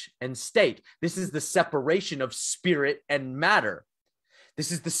church and state. This is the separation of spirit and matter.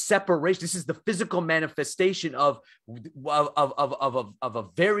 This is the separation. This is the physical manifestation of a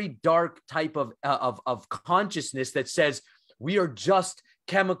very dark type of consciousness that says we are just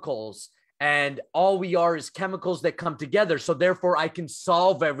chemicals and all we are is chemicals that come together. So therefore I can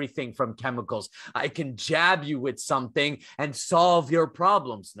solve everything from chemicals. I can jab you with something and solve your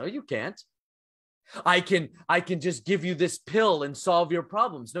problems. No, you can't. I can just give you this pill and solve your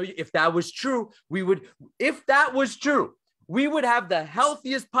problems. No, if that was true, we would have the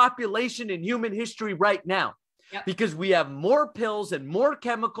healthiest population in human history right now. Yep. Because we have more pills and more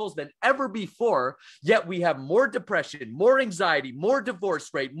chemicals than ever before, yet we have more depression, more anxiety, more divorce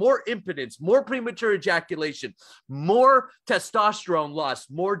rate, more impotence, more premature ejaculation, more testosterone loss,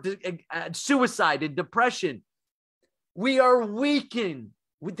 more suicide and depression. We are weakened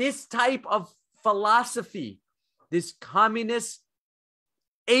with this type of philosophy, this communist,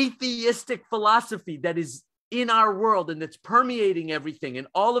 atheistic philosophy that is in our world and that's permeating everything in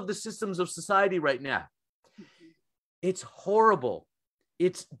all of the systems of society right now. It's horrible.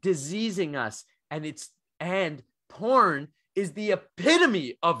 It's diseasing us, and porn is the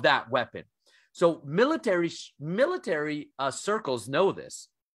epitome of that weapon. So military circles know this.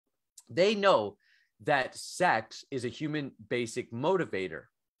 They know that sex is a human basic motivator.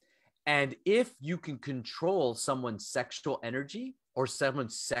 And if you can control someone's sexual energy or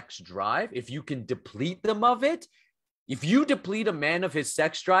someone's sex drive, if you can deplete them of it, if you deplete a man of his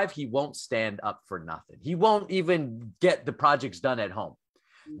sex drive, he won't stand up for nothing. He won't even get the projects done at home.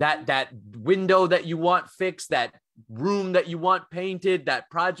 That window that you want fixed, that room that you want painted, that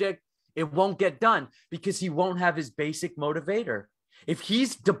project, it won't get done because he won't have his basic motivator. If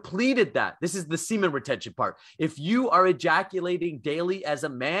he's depleted that, this is the semen retention part. If you are ejaculating daily as a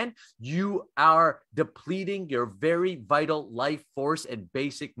man, you are depleting your very vital life force and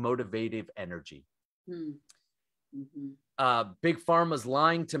basic motivative energy. Big Pharma's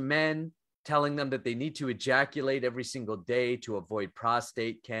lying to men, telling them that they need to ejaculate every single day to avoid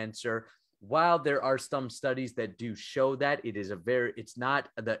prostate cancer. While there are some studies that do show that, it's not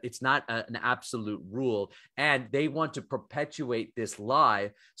an absolute rule, and they want to perpetuate this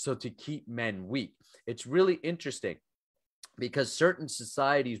lie so to keep men weak. It's really interesting because certain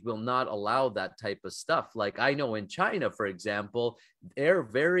societies will not allow that type of stuff. Like I know in China, for example, they're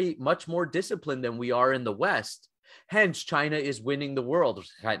very much more disciplined than we are in the West. Hence, China is winning the world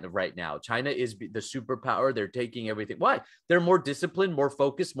kind of right now. China is the superpower. They're taking everything. Why? They're more disciplined, more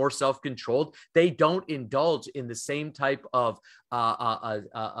focused, more self-controlled. They don't indulge in the same type of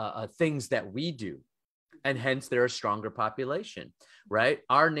things that we do. And hence, they're a stronger population, right?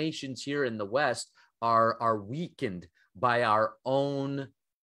 Our nations here in the West are weakened by our own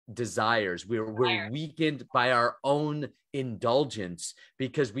desires. We're weakened by our own indulgence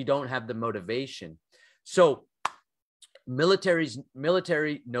because we don't have the motivation. So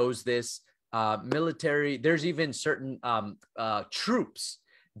military knows this. There's even certain troops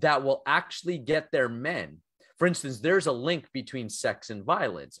that will actually get their men. For instance, there's a link between sex and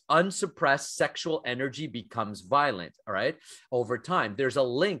violence. Unsuppressed sexual energy becomes violent, all right? Over time, there's a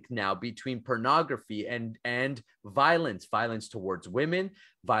link now between pornography and violence towards women,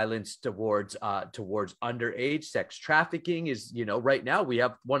 violence towards underage. Sex trafficking is, right now we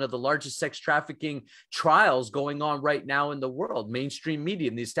have one of the largest sex trafficking trials going on right now in the world. Mainstream media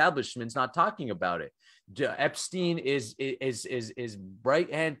and the establishment's not talking about it. Epstein is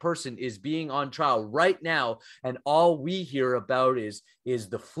right-hand person is being on trial right now, and all we hear about is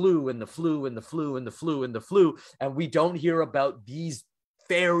the flu and the flu and the flu and the flu and the flu, and we don't hear about these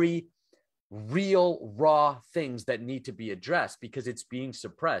very real raw things that need to be addressed because it's being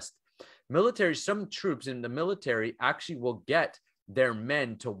suppressed. Some troops in the military actually will get their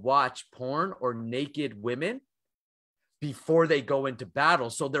men to watch porn or naked women before they go into battle,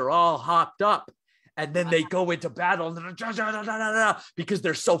 so they're all hopped up. And then they go into battle because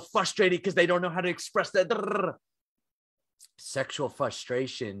they're so frustrated because they don't know how to express that. Sexual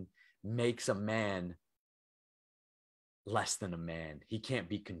frustration makes a man less than a man. He can't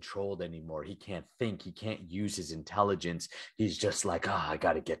be controlled anymore. He can't think. He can't use his intelligence. He's just like, I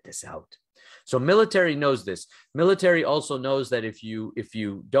got to get this out. So military knows this. Military also knows that if you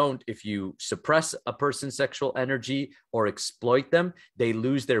suppress a person's sexual energy or exploit them, they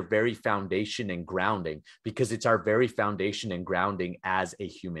lose their very foundation and grounding, because it's our very foundation and grounding as a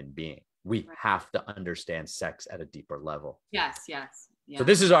human being. We have to understand sex at a deeper level. Yes. Yeah. So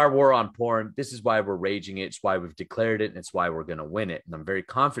this is our war on porn. This is why we're raging it. It's why we've declared it. And it's why we're going to win it. And I'm very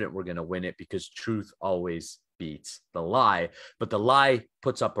confident we're going to win it because truth always beats the lie, but the lie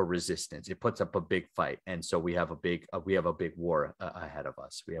puts up a resistance. It puts up a big fight. And so we have a big war ahead of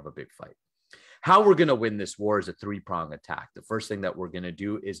us. We have a big fight. How we're going to win this war is a three-prong attack. The first thing that we're going to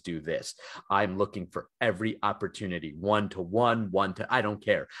do is do this. I'm looking for every opportunity, one-to-one, I don't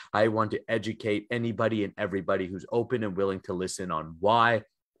care. I want to educate anybody and everybody who's open and willing to listen on why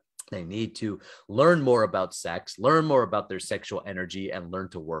They need to learn more about sex, learn more about their sexual energy, and learn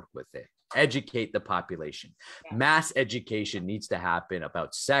to work with it. Educate the population. Mass education needs to happen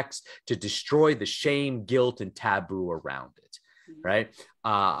about sex to destroy the shame, guilt, and taboo around it, right?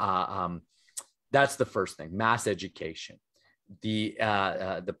 That's the first thing, mass education. The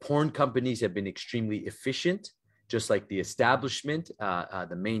porn companies have been extremely efficient, just like the establishment,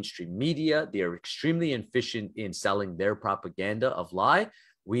 the mainstream media. They are extremely efficient in selling their propaganda of lie.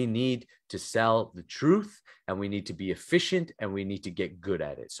 We need to sell the truth, and we need to be efficient, and we need to get good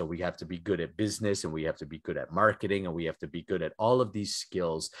at it. So we have to be good at business, and we have to be good at marketing, and we have to be good at all of these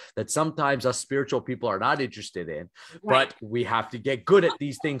skills that sometimes us spiritual people are not interested in, but we have to get good at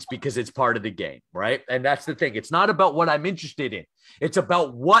these things because it's part of the game, right? And that's the thing. It's not about what I'm interested in. It's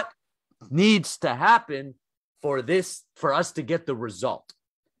about what needs to happen for us to get the result,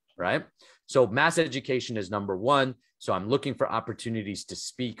 right? So mass education is number one. So I'm looking for opportunities to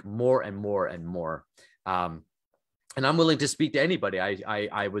speak more and more and more. And I'm willing to speak to anybody.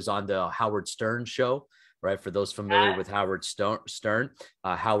 I was on the Howard Stern show, right? For those familiar with Howard Stern,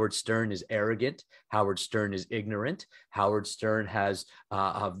 Howard Stern is arrogant. Howard Stern is ignorant. Howard Stern has,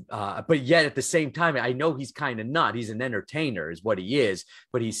 but yet at the same time, I know he's kind of not. He's an entertainer is what he is,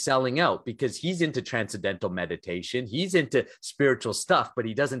 but he's selling out because he's into transcendental meditation. He's into spiritual stuff, but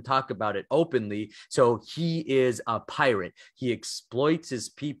he doesn't talk about it openly. So he is a pirate. He exploits his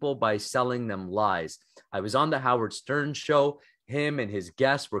people by selling them lies. I was on the Howard Stern show. Him and his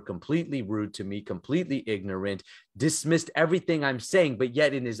guests were completely rude to me, completely ignorant, dismissed everything I'm saying, but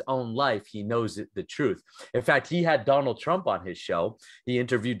yet in his own life, he knows the truth. In fact, he had Donald Trump on his show. He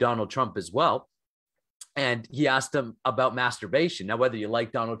interviewed Donald Trump as well. And he asked him about masturbation. Now, whether you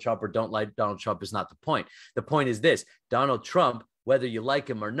like Donald Trump or don't like Donald Trump is not the point. The point is this: Donald Trump, whether you like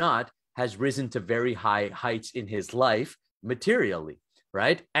him or not, has risen to very high heights in his life materially.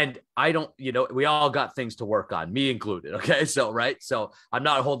 Right. And I don't, we all got things to work on, me included. Okay. So, right. So I'm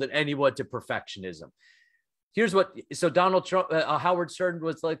not holding anyone to perfectionism. So Donald Trump, Howard Stern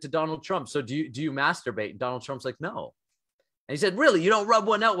was like to Donald Trump. So do you masturbate? And Donald Trump's like, no. And he said, really? You don't rub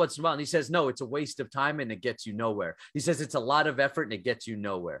one out once in a while? And he says, no, it's a waste of time and it gets you nowhere. He says it's a lot of effort and it gets you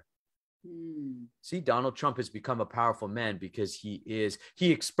nowhere. See, Donald Trump has become a powerful man because he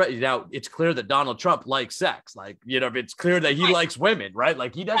expressed. Now it's clear that Donald Trump likes sex. Like, it's clear that he likes women, right?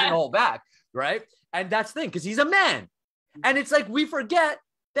 Like he doesn't hold back, right? And that's the thing, because he's a man. And it's like we forget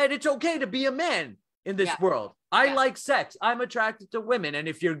that it's okay to be a man in this world. I like sex. I'm attracted to women. And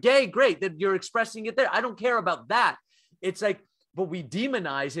if you're gay, great, that you're expressing it there. I don't care about that. It's like, but we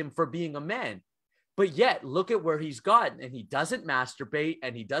demonize him for being a man. But yet, look at where he's gotten, and he doesn't masturbate,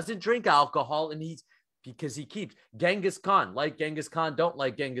 and he doesn't drink alcohol, and because he keeps Genghis Khan, like Genghis Khan, don't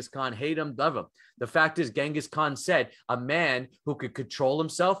like Genghis Khan, hate him, love him. The fact is, Genghis Khan said a man who could control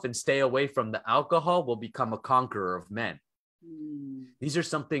himself and stay away from the alcohol will become a conqueror of men. These are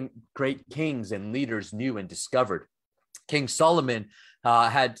something great kings and leaders knew and discovered. King Solomon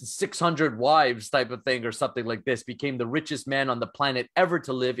had 600 wives type of thing or something like this, became the richest man on the planet ever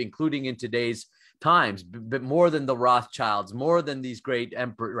to live, including in today's times, but more than the Rothschilds, more than these great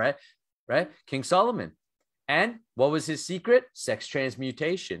emperors, right? King Solomon. And what was his secret? Sex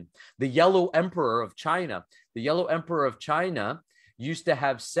transmutation. The Yellow Emperor of China. The Yellow Emperor of China used to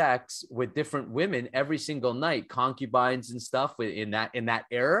have sex with different women every single night, concubines and stuff in that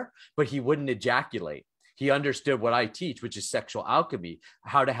era, but he wouldn't ejaculate. He understood what I teach, which is sexual alchemy,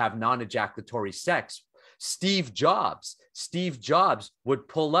 how to have non-ejaculatory sex. Steve Jobs would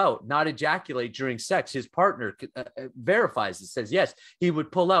pull out, not ejaculate during sex. His partner verifies it, says, yes, he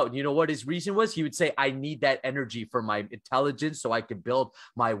would pull out. And you know what his reason was? He would say, I need that energy for my intelligence so I can build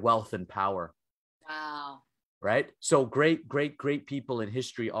my wealth and power. Wow. Right? So great people in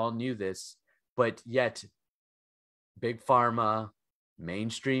history all knew this, but yet big pharma,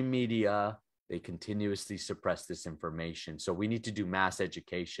 mainstream media, they continuously suppress this information. So we need to do mass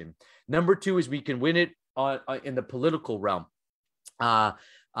education. Number two is we can win it in the political realm. I'm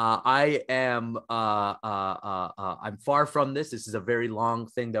far from this. This is a very long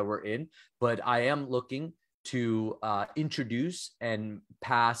thing that we're in, but I am looking to introduce and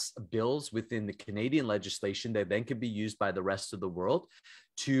pass bills within the Canadian legislation that then can be used by the rest of the world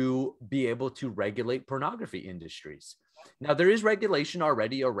to be able to regulate pornography industries. Now, there is regulation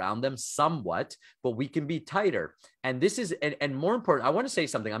already around them somewhat, but we can be tighter. And this is, and more important, I want to say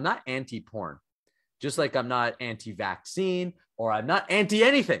something. I'm not anti-porn, just like I'm not anti-vaccine or I'm not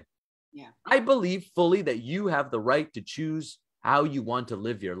anti-anything. Yeah. I believe fully that you have the right to choose how you want to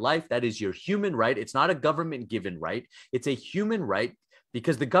live your life. That is your human right. It's not a government given right. It's a human right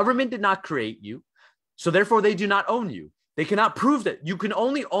because the government did not create you. So therefore they do not own you. They cannot prove that. You can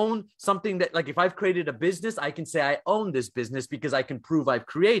only own something that, like if I've created a business, I can say I own this business because I can prove I've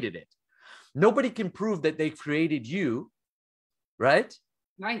created it. Nobody can prove that they created you, right?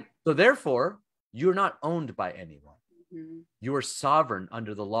 Right. So therefore, you're not owned by anyone. Mm-hmm. You are sovereign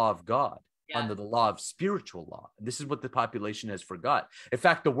under the law of God, Yeah. under the law of spiritual law. And this is what the population has forgot. In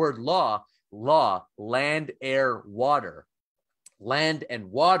fact, the word law, land, air, water, land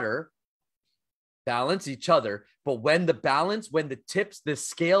and water balance each other. But when the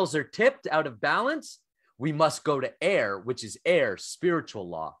scales are tipped out of balance, we must go to air, which is air, spiritual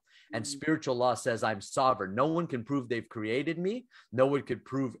law. And spiritual law says I'm sovereign. No one can prove they've created me. No one could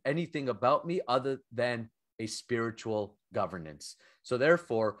prove anything about me other than a spiritual governance. So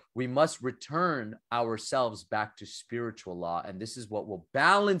therefore, we must return ourselves back to spiritual law. And this is what will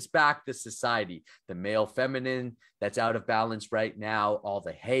balance back the society, the male feminine that's out of balance right now, all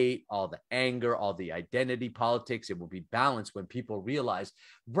the hate, all the anger, all the identity politics. It will be balanced when people realize,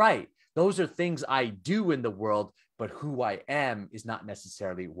 right, those are things I do in the world, but who I am is not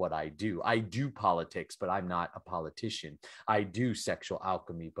necessarily what I do. I do politics, but I'm not a politician. I do sexual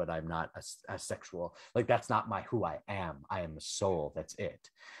alchemy, but I'm not a sexual, like that's not who I am. I am a soul. That's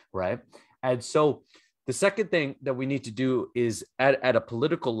it, right? And so the second thing that we need to do is at a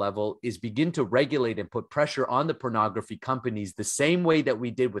political level is begin to regulate and put pressure on the pornography companies the same way that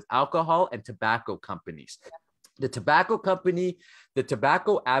we did with alcohol and tobacco companies. The tobacco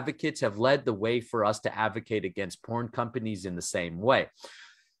advocates have led the way for us to advocate against porn companies in the same way.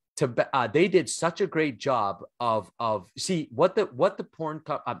 They did such a great job of what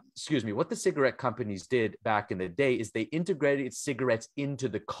the cigarette companies did back in the day is they integrated cigarettes into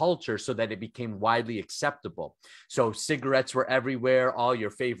the culture so that it became widely acceptable. So cigarettes were everywhere. All your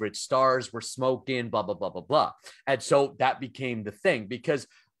favorite stars were smoking, blah, blah, blah, blah, blah. And so that became the thing because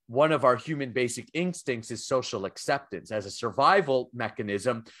one of our human basic instincts is social acceptance. As a survival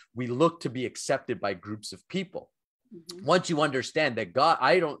mechanism, we look to be accepted by groups of people. Mm-hmm. Once you understand that God,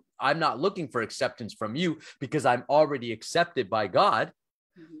 I'm not looking for acceptance from you because I'm already accepted by God,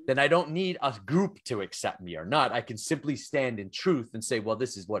 mm-hmm. then I don't need a group to accept me or not. I can simply stand in truth and say, well,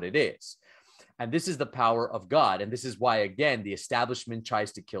 this is what it is. And this is the power of God. And this is why, again, the establishment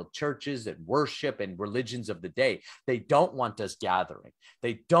tries to kill churches and worship and religions of the day. They don't want us gathering.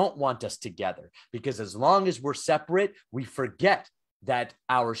 They don't want us together because as long as we're separate, we forget that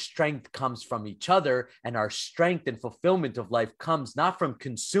our strength comes from each other, and our strength and fulfillment of life comes not from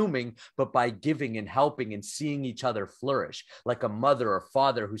consuming, but by giving and helping and seeing each other flourish, like a mother or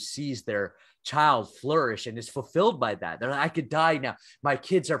father who sees their child flourish and is fulfilled by that. They're like, I could die now. My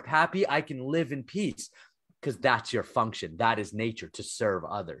kids are happy. I can live in peace, because that's your function. That is nature, to serve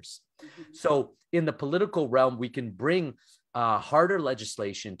others. Mm-hmm. So in the political realm, we can bring harder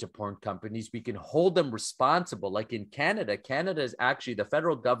legislation to porn companies. We can hold them responsible. Like in Canada, is actually, the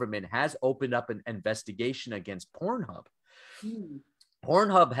federal government has opened up an investigation against Pornhub.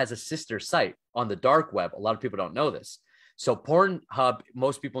 Pornhub has a sister site on the dark web. A lot of people don't know this. So Pornhub,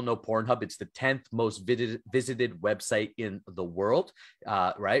 most people know Pornhub. It's the 10th most visited website in the world,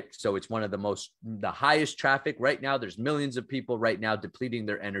 right? So it's one of the highest traffic right now. There's millions of people right now depleting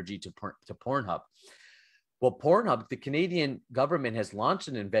their energy to Pornhub. Well, Pornhub, the Canadian government has launched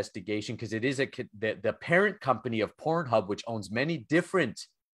an investigation because it is the parent company of Pornhub, which owns many different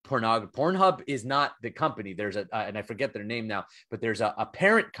pornography. Pornhub is not the company. There's and I forget their name now, but there's a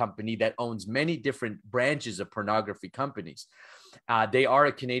parent company that owns many different branches of pornography companies. They are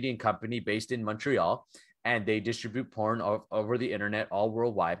a Canadian company based in Montreal, and they distribute porn over the internet all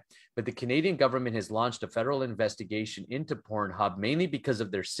worldwide. But the Canadian government has launched a federal investigation into Pornhub, mainly because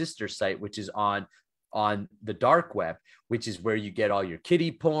of their sister site, which is on the dark web, which is where you get all your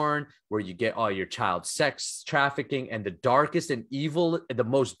kiddie porn, where you get all your child sex trafficking, and the darkest and evil, the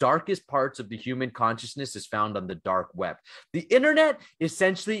most darkest parts of the human consciousness is found on the dark web. The internet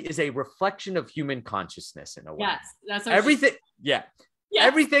essentially is a reflection of human consciousness in a way. Yes, that's everything. Yeah. Yes.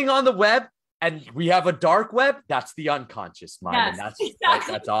 Everything on the web. And we have a dark web. That's the unconscious mind. Yes, and that's exactly. Right,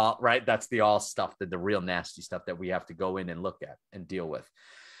 that's all right. That's the all stuff, the real nasty stuff that we have to go in and look at and deal with.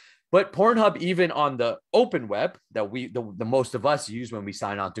 But Pornhub, even on the open web that the most of us use when we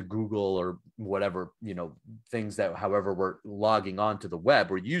sign on to Google or whatever, things that however we're logging on to the web,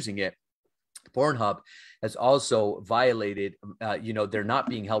 we're using it. Pornhub has also violated, they're not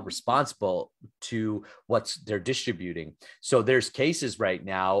being held responsible to what they're distributing. So there's cases right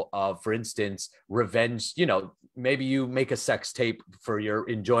now of, for instance, revenge, maybe you make a sex tape for your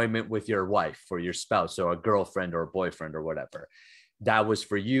enjoyment with your wife or your spouse or a girlfriend or a boyfriend or whatever. That was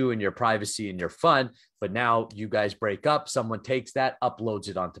for you and your privacy and your fun. But now you guys break up. Someone takes that, uploads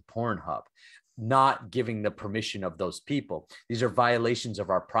it onto Pornhub. not giving the permission of those people. These are violations of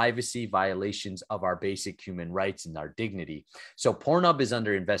our privacy, violations of our basic human rights and our dignity. So Pornhub is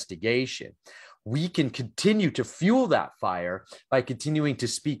under investigation. We can continue to fuel that fire by continuing to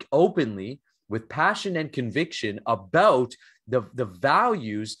speak openly with passion and conviction about the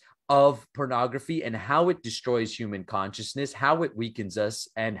values of pornography and how it destroys human consciousness, how it weakens us,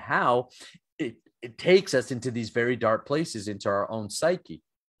 and how it takes us into these very dark places, into our own psyche.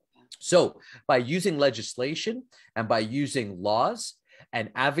 So by using legislation and by using laws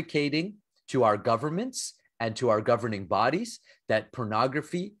and advocating to our governments and to our governing bodies that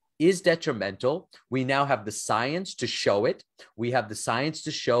pornography is detrimental, we now have the science to show it. We have the science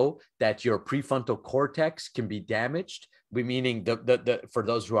to show that your prefrontal cortex can be damaged. Meaning for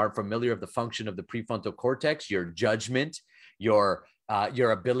those who aren't familiar with the function of the prefrontal cortex, your judgment, your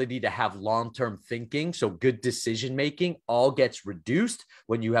ability to have long-term thinking, so good decision-making, all gets reduced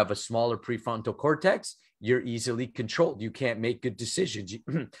when you have a smaller prefrontal cortex. You're easily controlled. You can't make good decisions.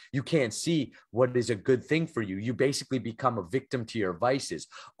 You can't see what is a good thing for you. You basically become a victim to your vices.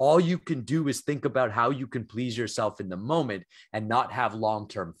 All you can do is think about how you can please yourself in the moment and not have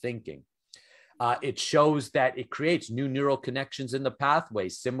long-term thinking. It shows that it creates new neural connections in the pathway,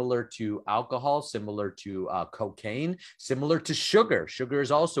 similar to alcohol, similar to cocaine, similar to sugar. Sugar is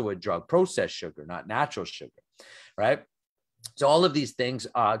also a drug, processed sugar, not natural sugar, right? So all of these things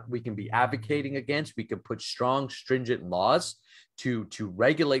we can be advocating against. We can put strong, stringent laws to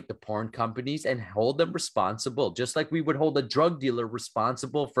regulate the porn companies and hold them responsible, just like we would hold a drug dealer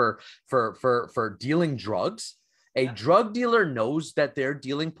responsible for dealing drugs. A drug dealer knows that they're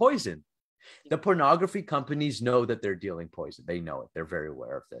dealing poison. The pornography companies know that they're dealing poison. They know it. They're very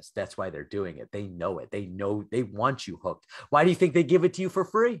aware of this. That's why they're doing it. They know it. They know they want you hooked. Why do you think they give it to you for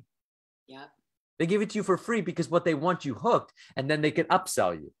free? Yeah. They give it to you for free because what they want you hooked, and then they can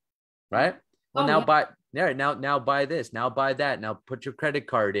upsell you, right? Well, now buy this, now buy that, now put your credit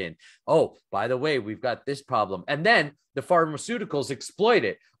card in. Oh, by the way, we've got this problem. And then the pharmaceuticals exploit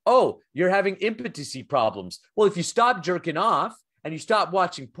it. Oh, you're having impotency problems. Well, if you stop jerking off and you stop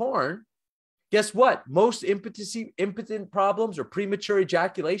watching porn, guess what? Most impotent problems or premature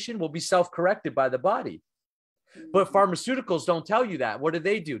ejaculation will be self-corrected by the body. But pharmaceuticals don't tell you that. What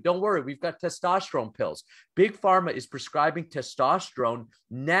do? Don't worry. We've got testosterone pills. Big Pharma is prescribing testosterone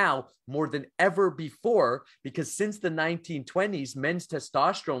now more than ever before, because since the 1920s, men's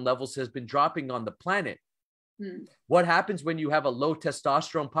testosterone levels has been dropping on the planet. What happens when you have a low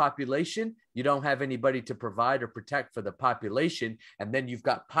testosterone population? You don't have anybody to provide or protect for the population. And then you've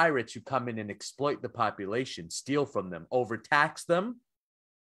got pirates who come in and exploit the population, steal from them, overtax them,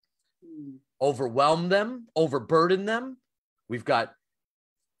 overwhelm them, overburden them. We've got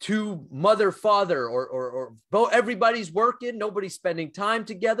two mother, father, or both. Everybody's working. Nobody's spending time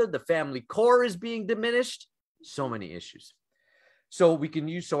together. The family core is being diminished. So many issues. So we can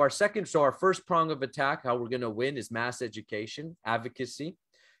use, our first prong of attack, how we're going to win, is mass education, advocacy.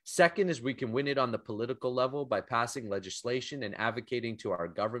 Second is we can win it on the political level by passing legislation and advocating to our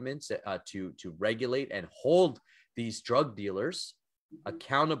governments to regulate and hold these drug dealers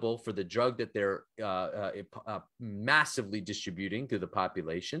accountable for the drug that they're massively distributing to the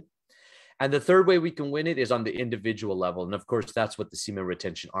population. And the third way we can win it is on the individual level. And of course, that's what the Semen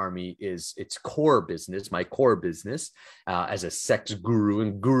Retention Army is. Its core business, my core business as a sex guru,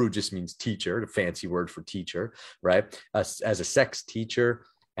 and guru just means teacher, the fancy word for teacher, right? As a sex teacher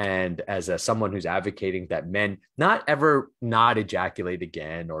and as someone who's advocating that men not ejaculate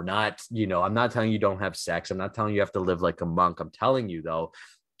again, or not, I'm not telling you don't have sex. I'm not telling you have to live like a monk. I'm telling you though,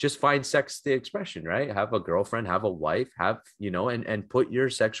 just find sex the expression, right? Have a girlfriend, have a wife, and put your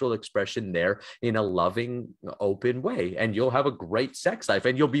sexual expression there in a loving, open way. And you'll have a great sex life,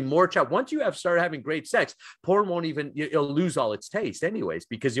 and you'll be more once you have started having great sex, porn won't even, it'll lose all its taste anyways,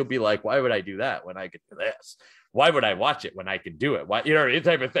 because you'll be like, why would I do that when I could do this? Why would I watch it when I can do it? Why,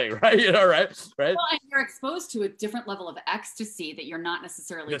 type of thing, right? Right. Well, and you're exposed to a different level of ecstasy that you're not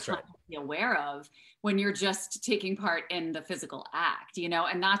necessarily consciously aware of when you're just taking part in the physical act,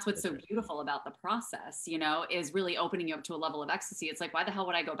 and that's what's so beautiful about the process, is really opening you up to a level of ecstasy. It's like, why the hell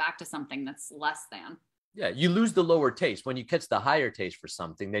would I go back to something that's less than? Yeah, you lose the lower taste. When you catch the higher taste for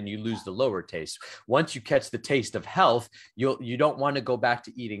something, then you lose the lower taste. Once you catch the taste of health, you don't want to go back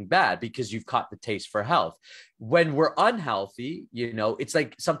to eating bad because you've caught the taste for health. When we're unhealthy, it's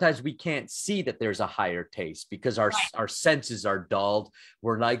like sometimes we can't see that there's a higher taste because our senses are dulled.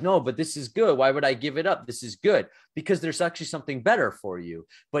 We're like, no, but this is good. Why would I give it up? This is good. because there's actually something better for you.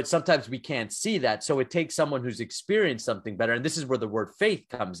 But sometimes we can't see that. So it takes someone who's experienced something better. And this is where the word faith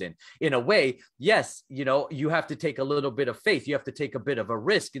comes in a way. Yes, you know, you have to take a little bit of faith. You have to take a bit of a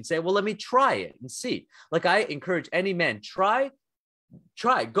risk and say, well, let me try it and see. Like I encourage any man, try,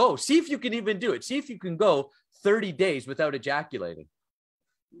 go, see if you can even do it. See if you can go 30 days without ejaculating.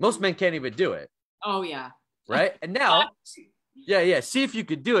 Most men can't even do it. Oh yeah. Right. And now, yeah. See if you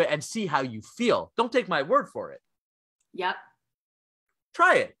could do it and see how you feel. Don't take my word for it. Yep.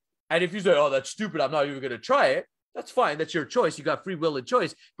 Try it. And if you say, oh, that's stupid, I'm not even going to try it, that's fine. That's your choice. You got free will and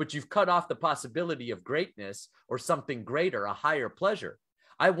choice, but you've cut off the possibility of greatness or something greater, a higher pleasure.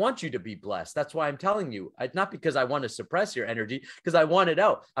 I want you to be blessed. That's why I'm telling you, not because I want to suppress your energy, because I want it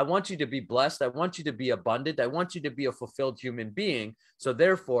out. I want you to be blessed. I want you to be abundant. I want you to be a fulfilled human being. So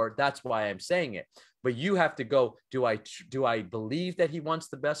therefore, that's why I'm saying it. But you have to go, do I believe that he wants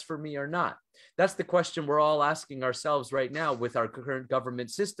the best for me or not? That's the question we're all asking ourselves right now with our current government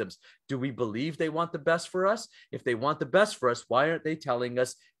systems. Do we believe they want the best for us? If they want the best for us, why aren't they telling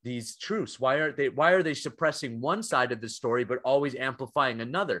us these truths? Why are they suppressing one side of the story, but always amplifying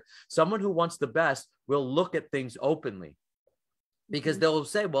another? Someone who wants the best will look at things openly, because they'll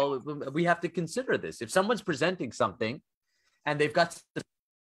say, well, we have to consider this. If someone's presenting something and they've got to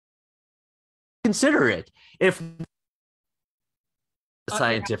consider it, if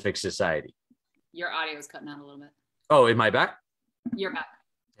scientific society. Your audio is cutting out a little bit. Oh, am I back? You're back.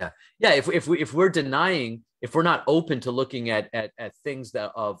 Yeah. If we're denying, if we're not open to looking at things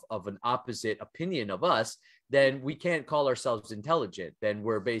that of an opposite opinion of us, then we can't call ourselves intelligent. Then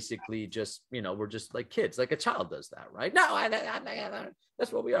we're basically just, we're just like kids, like a child does that, right? No,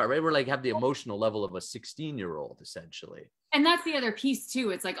 that's what we are, right? We're like have the emotional level of a 16-year-old essentially. And that's the other piece too.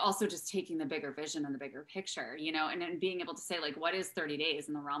 It's like also just taking the bigger vision and the bigger picture, and then being able to say like, what is 30 days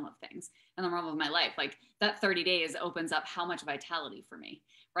in the realm of things, in the realm of my life? Like that 30 days opens up how much vitality for me,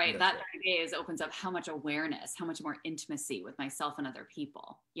 right? That 30 days opens up how much awareness, how much more intimacy with myself and other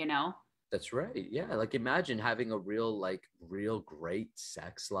people, That's right. Yeah. Like imagine having a real great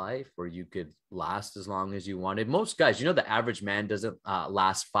sex life where you could last as long as you wanted. Most guys, the average man doesn't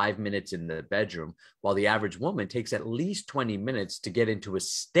last 5 minutes in the bedroom, while the average woman takes at least 20 minutes to get into a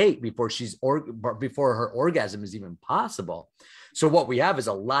state before before her orgasm is even possible. So what we have is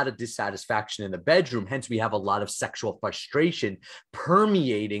a lot of dissatisfaction in the bedroom. Hence, we have a lot of sexual frustration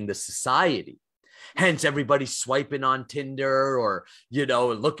permeating the society. Hence, everybody's swiping on Tinder or,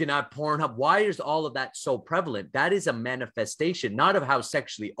 looking at Pornhub. Why is all of that so prevalent? That is a manifestation, not of how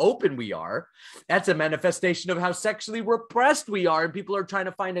sexually open we are. That's a manifestation of how sexually repressed we are. And people are trying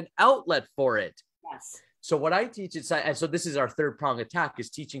to find an outlet for it. Yes. So what I teach inside, and so this is our third prong attack,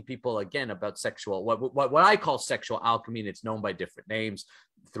 is teaching people again about sexual, what I call sexual alchemy, and it's known by different names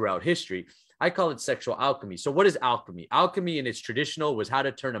throughout history. I call it sexual alchemy. So what is alchemy? Alchemy in its traditional was how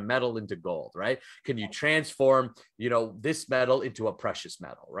to turn a metal into gold, right? Can you transform, this metal into a precious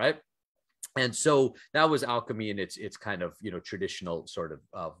metal, right? And so that was alchemy in its kind of, traditional sort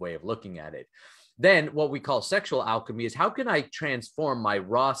of way of looking at it. Then what we call sexual alchemy is how can I transform my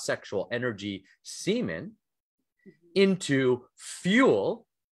raw sexual energy, semen, into fuel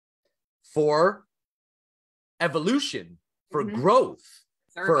for evolution, for growth,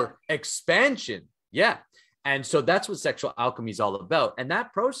 for expansion. Yeah. And so that's what sexual alchemy is all about. And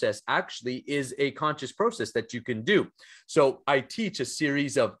that process actually is a conscious process that you can do. So I teach a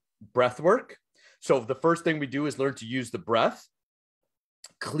series of breath work. So the first thing we do is learn to use the breath,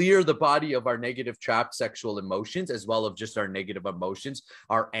 clear the body of our negative trapped sexual emotions, as well as just our negative emotions,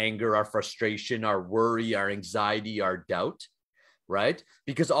 our anger, our frustration, our worry, our anxiety, our doubt, right?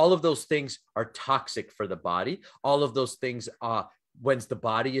 Because all of those things are toxic for the body. All of those things, when the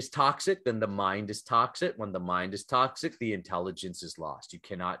body is toxic, then the mind is toxic. When the mind is toxic, the intelligence is lost. You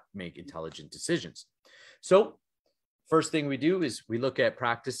cannot make intelligent decisions. So first thing we do is we look at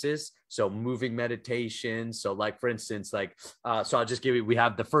practices. So moving meditation. So like, for instance, so I'll just give you, we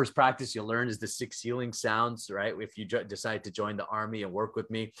have the first practice you'll learn is the 6 healing sounds, right? If you decide to join the army and work with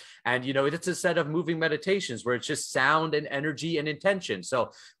me. And, it's a set of moving meditations where it's just sound and energy and intention.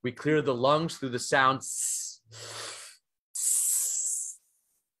 So we clear the lungs through the sound.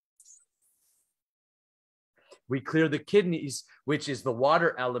 We clear the kidneys, which is the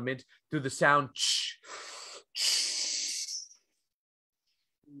water element, through the sound.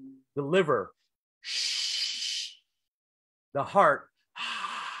 The liver, the heart,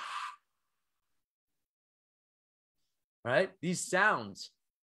 right? These sounds,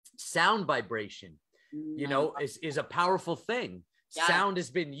 sound vibration, is a powerful thing. Yeah. Sound has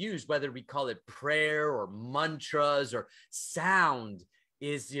been used, whether we call it prayer or mantras or sound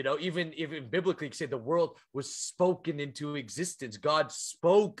is, even biblically say the world was spoken into existence. God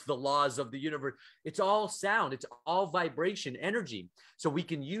spoke the laws of the universe. It's all sound. It's all vibration, energy. So we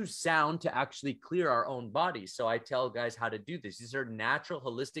can use sound to actually clear our own bodies. So I tell guys how to do this. These are natural,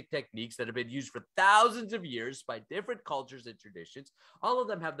 holistic techniques that have been used for thousands of years by different cultures and traditions. All of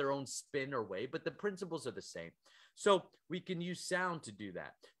them have their own spin or way, but the principles are the same. So we can use sound to do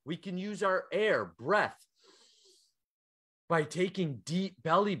that. We can use our air, breath. By taking deep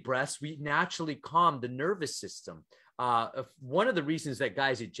belly breaths, we naturally calm the nervous system. One of the reasons that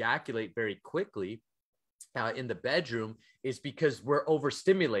guys ejaculate very quickly in the bedroom is because we're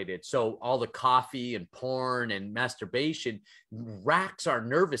overstimulated. So all the coffee and porn and masturbation racks our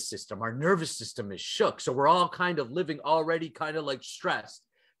nervous system. Our nervous system is shook. So we're all kind of living already kind of like stressed,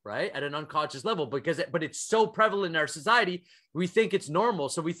 right? At an unconscious level, but it's so prevalent in our society. We think it's normal.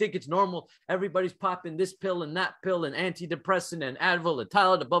 So we think it's normal. Everybody's popping this pill and that pill and antidepressant and Advil and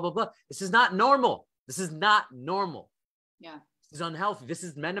Tylenol, blah, blah, blah. This is not normal. This is not normal. Yeah. This is unhealthy. This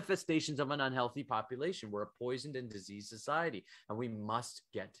is manifestations of an unhealthy population. We're a poisoned and diseased society, and we must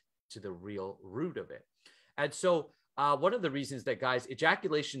get to the real root of it. And so one of the reasons that, guys,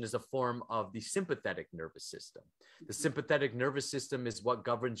 ejaculation is a form of the sympathetic nervous system. The sympathetic nervous system is what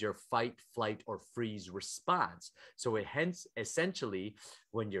governs your fight, flight, or freeze response. So essentially,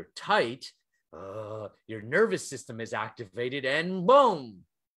 when you're tight, your nervous system is activated and boom,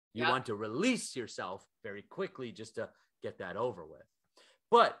 you want to release yourself very quickly just to get that over with.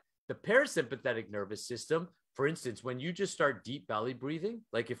 But the parasympathetic nervous system, for instance, when you just start deep belly breathing,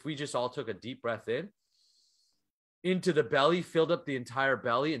 like if we just all took a deep breath in, into the belly, filled up the entire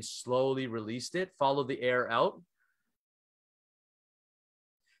belly and slowly released it. Follow the air out.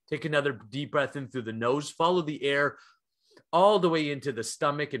 Take another deep breath in through the nose. Follow the air all the way into the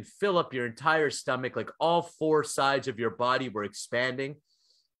stomach and fill up your entire stomach, like all four sides of your body were expanding.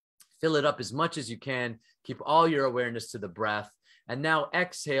 Fill it up as much as you can. Keep all your awareness to the breath. And now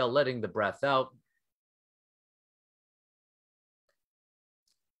exhale, letting the breath out.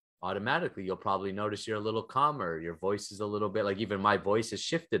 Automatically, you'll probably notice you're a little calmer. Your voice is a little bit, like even my voice has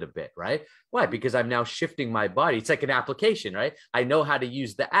shifted a bit, right? Why? Because I'm now shifting my body. It's like an application, right? I know how to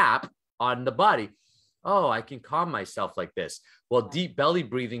use the app on the body. Oh, I can calm myself like this. Well, deep belly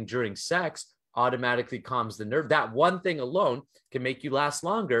breathing during sex automatically calms the nerve. That one thing alone can make you last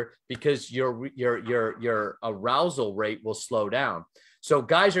longer because your arousal rate will slow down. So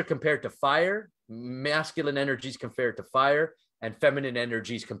guys are compared to fire, masculine energies compared to fire, and feminine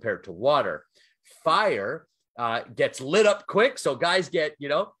energies compared to water. Fire gets lit up quick. So guys get,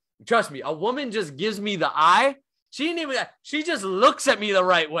 trust me, a woman just gives me the eye. She just looks at me the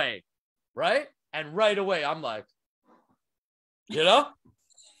right way. Right. And right away, I'm like,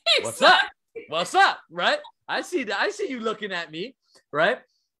 what's up? What's up? Right. I see you looking at me. Right.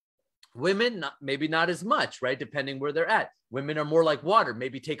 Women, maybe not as much, right? Depending where they're at. Women are more like water,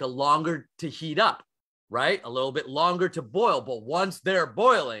 maybe take a longer to heat up. Right? A little bit longer to boil, but once they're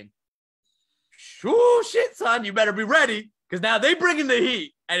boiling, shoo, shit, son, you better be ready because now they bring in the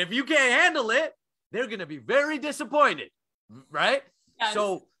heat. And if you can't handle it, they're going to be very disappointed. Right? Yes.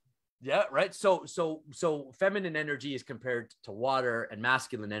 So, yeah, right. So feminine energy is compared to water and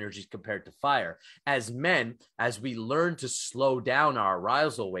masculine energy is compared to fire. As men, as we learn to slow down our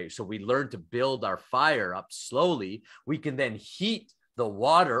arousal wave, so we learn to build our fire up slowly, we can then heat the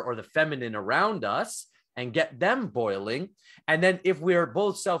water or the feminine around us and get them boiling. And then if we're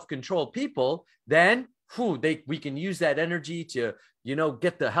both self-controlled people, then we can use that energy to,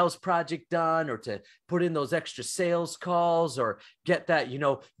 get the house project done or to put in those extra sales calls or get that,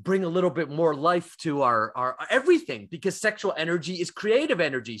 bring a little bit more life to our everything, because sexual energy is creative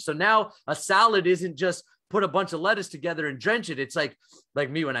energy. So now a salad isn't just put a bunch of lettuce together and drench it. It's like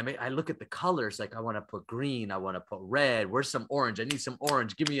me when I look at the colors, like I want to put green, I want to put red. Where's some orange? I need some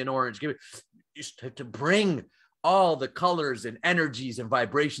orange. Give me an orange. To bring all the colors and energies and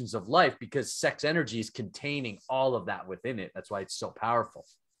vibrations of life, because sex energy is containing all of that within it. That's why it's so powerful.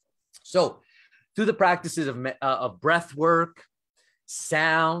 So through the practices of breath work,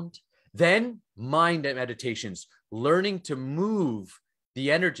 sound, then mind meditations, learning to move the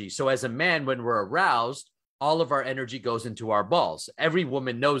energy. So as a man, when we're aroused, all of our energy goes into our balls. Every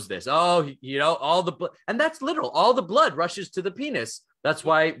woman knows this. Oh, all the blood, and that's literal. All the blood rushes to the penis. That's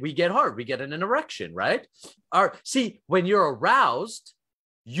why we get hard. We get an erection, right? See, when you're aroused,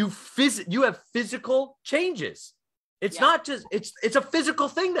 you have physical changes. It's not just, it's a physical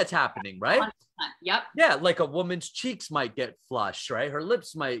thing that's happening, right? 100%. Yep. Yeah. Like a woman's cheeks might get flushed, right? Her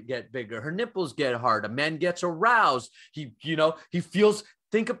lips might get bigger. Her nipples get hard. A man gets aroused. He feels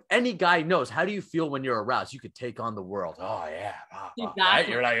think of any guy knows, how do you feel when you're aroused? You could take on the world. Oh yeah. Exactly. Right?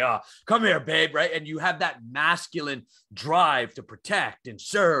 You're like, oh, come here, babe. Right. And you have that masculine drive to protect and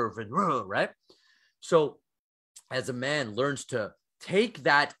serve and right. So as a man learns to take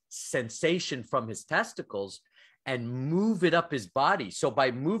that sensation from his testicles and move it up his body. So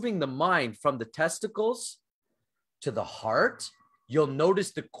by moving the mind from the testicles to the heart, you'll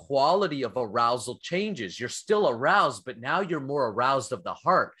notice the quality of arousal changes. You're still aroused, but now you're more aroused of the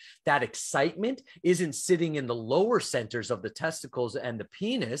heart. That excitement isn't sitting in the lower centers of the testicles and the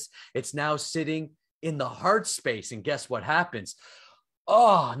penis. It's now sitting in the heart space. And guess what happens?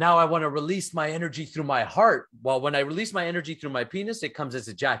 Oh, now I want to release my energy through my heart. Well, when I release my energy through my penis, it comes as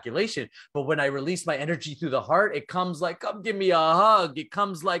ejaculation. But when I release my energy through the heart, it comes like, come give me a hug. It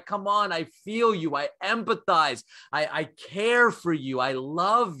comes like, come on, I feel you. I empathize. I care for you. I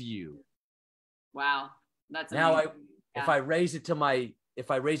love you. Wow. That's now amazing. If I raise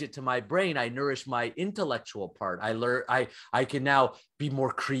it to my brain, I nourish my intellectual part. I can now be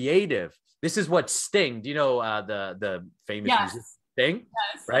more creative. This is what Sting, do you know, the famous music Sting,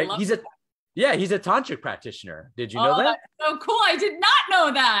 yes, right? He's a tantric practitioner. Did you know that? That's so cool. I did not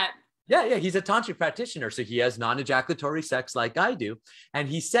know that. Yeah, he's a tantric practitioner. So he has non-ejaculatory sex like I do. And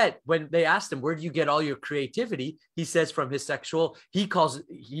he said, when they asked him, where do you get all your creativity? He says from his sexual, he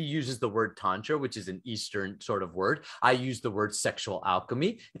uses the word tantra, which is an Eastern sort of word. I use the word sexual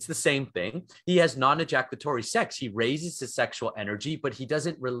alchemy. It's the same thing. He has non-ejaculatory sex. He raises his sexual energy, but he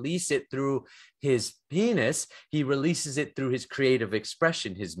doesn't release it through his penis. He releases it through his creative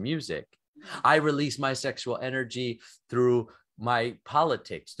expression, his music. I release my sexual energy through my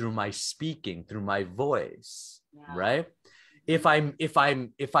politics, through my speaking, through my voice, right? If I'm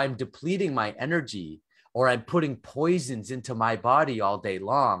depleting my energy, or I'm putting poisons into my body all day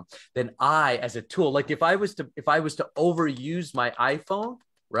long, then I, as a tool, like if I was to overuse my iPhone,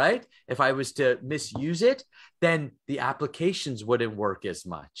 right? If I was to misuse it, then the applications wouldn't work as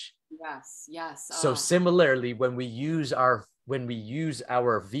much. Yes. So similarly, when we use our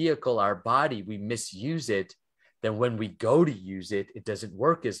vehicle, our body, we misuse it. Then when we go to use it, it doesn't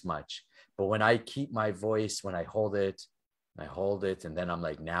work as much. But when I keep my voice, when I hold it, and then I'm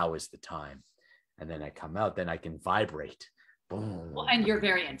like, now is the time. And then I come out, then I can vibrate. Boom. Well, and you're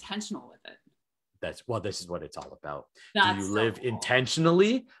very intentional with it. This is what it's all about. Do you live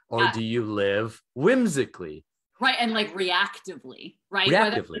intentionally, or do you live whimsically? Right. And like reactively, right?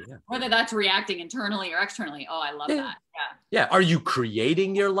 Whether that's reacting internally or externally. Oh, I love that. Yeah. Are you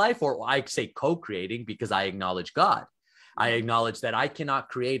creating your life? Or I say co-creating, because I acknowledge God. I acknowledge that I cannot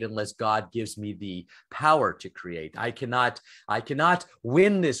create unless God gives me the power to create. I cannot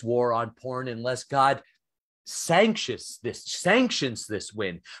win this war on porn unless God sanctions this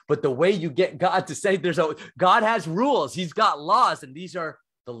win. But the way you get God to say God has rules. He's got laws, and these are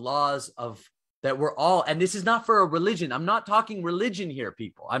the laws of that we're all, and this is not for a religion. I'm not talking religion here,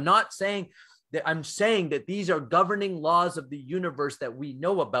 people. I'm not saying that. I'm saying that these are governing laws of the universe that we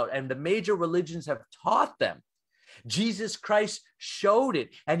know about, and the major religions have taught them. Jesus Christ showed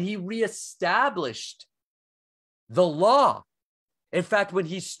it, and he reestablished the law. In fact, when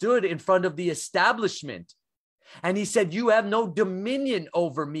he stood in front of the establishment and he said, you have no dominion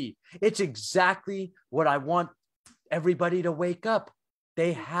over me, it's exactly what I want everybody to wake up.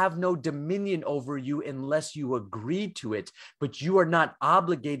 They have no dominion over you unless you agree to it, but you are not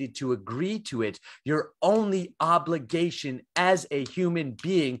obligated to agree to it. Your only obligation as a human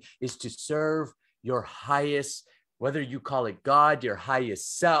being is to serve your highest, whether you call it God, your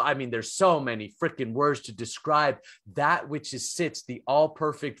highest self. I mean, there's so many freaking words to describe that which sits the all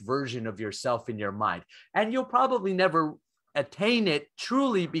perfect version of yourself in your mind. And you'll probably never attain it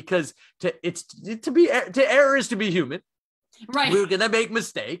truly, because to err is to be human. Right. We're going to make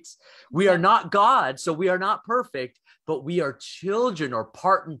mistakes. We are not God, so we are not perfect, but we are children or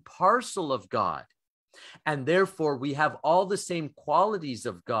part and parcel of God. And therefore, we have all the same qualities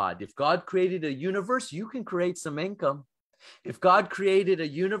of God. If God created a universe, you can create some income. If God created a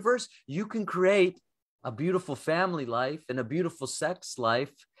universe, you can create a beautiful family life and a beautiful sex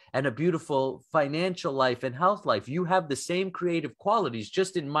life and a beautiful financial life and health life. You have the same creative qualities,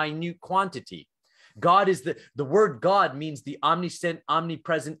 just in minute quantity. God is the word God means the omniscient,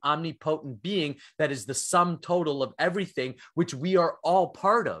 omnipresent, omnipotent being that is the sum total of everything, which we are all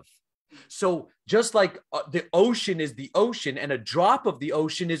part of. So just like the ocean is the ocean, and a drop of the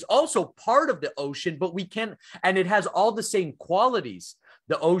ocean is also part of the ocean, but we can't, and it has all the same qualities.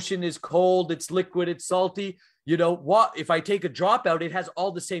 The ocean is cold, it's liquid, it's salty. You know what? If I take a drop out, it has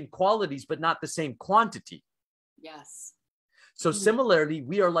all the same qualities, but not the same quantity. Yes. So similarly,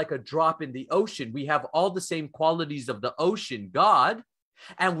 we are like a drop in the ocean. We have all the same qualities of the ocean, God,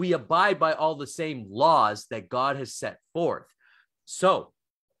 And we abide by all the same laws that God has set forth. So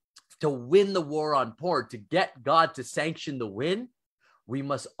to win the war on porn, to get God to sanction the win, we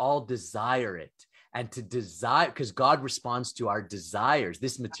must all desire it. And to desire, because God responds to our desires.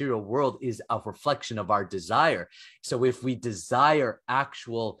 This material world is a reflection of our desire. So if we desire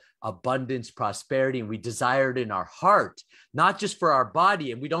actual abundance, prosperity, and we desire it in our heart, not just for our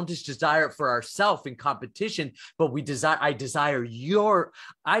body, and we don't just desire it for ourselves in competition, but I desire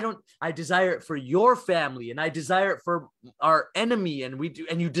it for your family, and I desire it for our enemy, and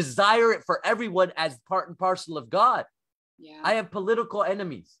you desire it for everyone as part and parcel of God. Yeah. I have political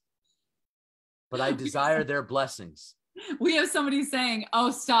enemies, but I desire their blessings. We have somebody saying, "Oh,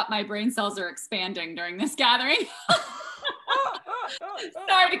 stop, my brain cells are expanding during this gathering."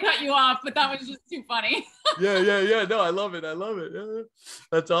 Sorry to cut you off, but that was just too funny. Yeah. No, I love it. Yeah.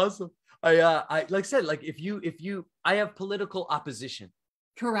 That's awesome. I like I said, like if you, I have political opposition.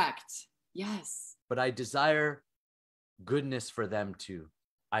 Correct. Yes. But I desire goodness for them too.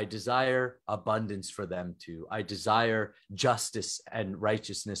 I desire abundance for them too. I desire justice and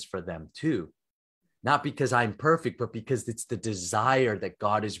righteousness for them too. Not because I'm perfect, but because it's the desire that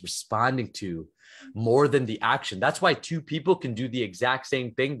God is responding to more than the action. That's why two people can do the exact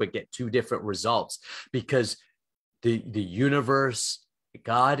same thing, but get two different results, because the universe,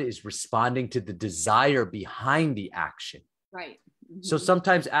 God is responding to the desire behind the action. Right. Mm-hmm. So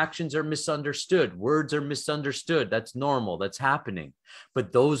sometimes actions are misunderstood. Words are misunderstood. That's normal. That's happening.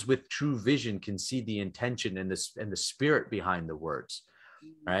 But those with true vision can see the intention and the spirit behind the words.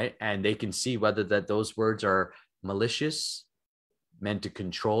 Right. And they can see whether those words are malicious, meant to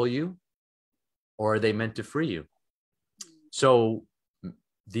control you, or are they meant to free you? So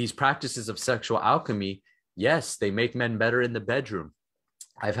these practices of sexual alchemy, yes, they make men better in the bedroom.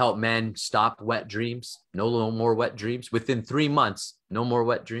 I've helped men stop wet dreams, no more wet dreams. Within 3 months, no more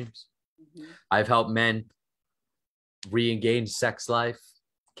wet dreams. Mm-hmm. I've helped men re-engage sex life.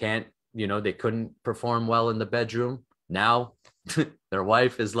 They couldn't perform well in the bedroom. Now their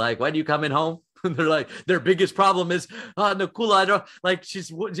wife is like, "Why are you coming home?" They're like, their biggest problem is, Nakula, I don't like,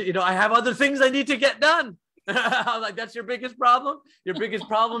 I have other things I need to get done. I'm like, that's your biggest problem? Your biggest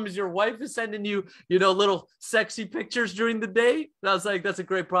problem is your wife is sending you, little sexy pictures during the day? I was like, that's a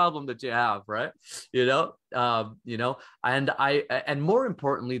great problem that you have, right? And more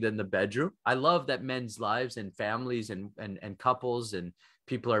importantly than the bedroom, I love that men's lives and families and couples and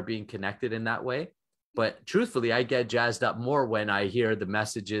people are being connected in that way. But truthfully, I get jazzed up more when I hear the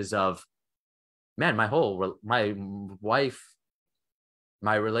messages of, man, my wife,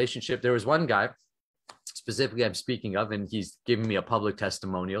 my relationship. There was one guy specifically I'm speaking of, and he's giving me a public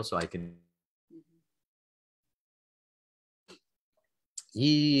testimonial so I can.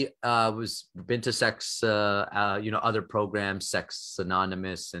 He was been to sex, other programs, Sex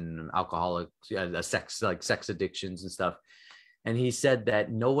Anonymous and alcoholic, sex addictions and stuff. And he said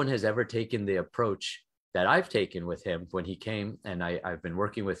that no one has ever taken the approach that I've taken with him when he came, and I've been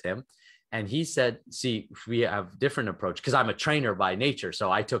working with him. And he said, see, we have different approach, because I'm a trainer by nature.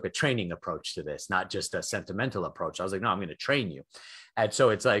 So I took a training approach to this, not just a sentimental approach. I was like, no, I'm going to train you. And so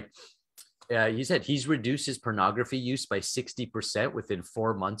it's like, he said he's reduced his pornography use by 60% within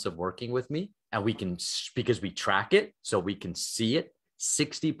 4 months of working with me. And because we track it, so we can see it.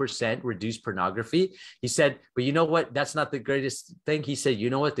 60% reduced pornography. He said, but you know what? That's not the greatest thing. He said, you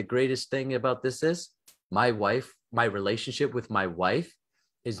know what the greatest thing about this is? My relationship with my wife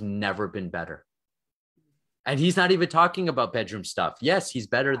has never been better. And he's not even talking about bedroom stuff. Yes, he's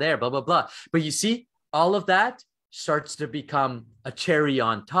better there, blah, blah, blah. But you see, all of that starts to become a cherry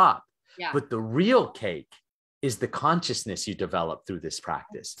on top. Yeah. But the real cake is the consciousness you develop through this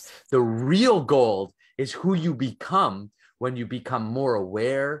practice. The real gold is who you become when you become more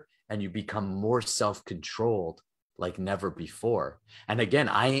aware and you become more self-controlled like never before. And again,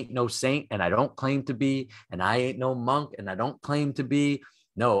 I ain't no saint, and I don't claim to be, and I ain't no monk, and I don't claim to be.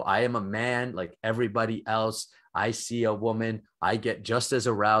 No, I am a man like everybody else. I see a woman, I get just as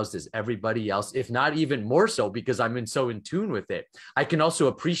aroused as everybody else, if not even more so, because I'm so in tune with it. I can also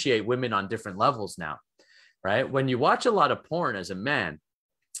appreciate women on different levels now, right? When you watch a lot of porn as a man,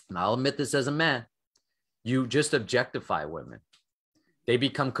 and I'll admit this as a man, you just objectify women. They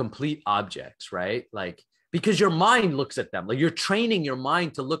become complete objects, right? Like, because your mind looks at them, like you're training your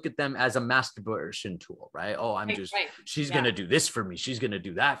mind to look at them as a masturbation tool, right? Oh, she's going to do this for me. She's going to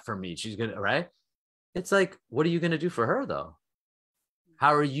do that for me. She's going to, right? It's like, what are you going to do for her though?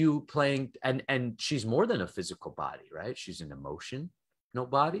 How are you playing? And she's more than a physical body, right? She's an emotional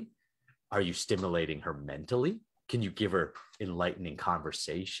body. Are you stimulating her mentally? Can you give her enlightening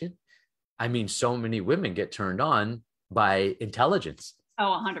conversation? I mean, so many women get turned on by intelligence.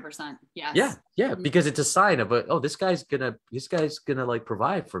 Oh, 100%. Yeah, Yes. yeah, because it's a sign of oh, this guy's gonna like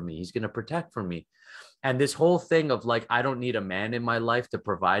provide for me. He's gonna protect for me. And this whole thing of like, I don't need a man in my life to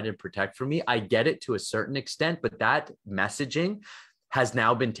provide and protect for me. I get it to a certain extent, but that messaging has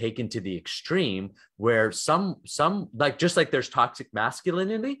now been taken to the extreme where some like, just like there's toxic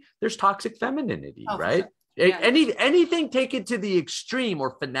masculinity, there's toxic femininity, Oh, for right? sure. Yeah. Anything taken to the extreme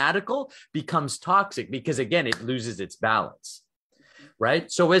or fanatical becomes toxic because again, it loses its balance.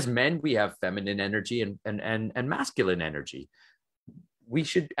 Right. So as men, we have feminine energy and masculine energy. We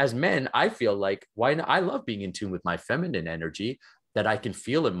should, as men, I feel like why not? I love being in tune with my feminine energy that I can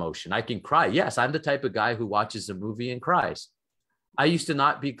feel emotion. I can cry. Yes, I'm the type of guy who watches a movie and cries. I used to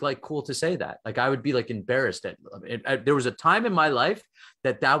not be like cool to say that. Like I would be like embarrassed there was a time in my life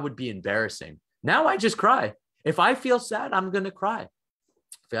that would be embarrassing. Now I just cry. If I feel sad, I'm going to cry.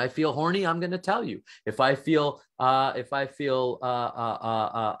 If I feel horny, I'm going to tell you. If I feel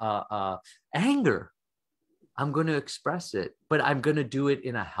anger, I'm going to express it, but I'm going to do it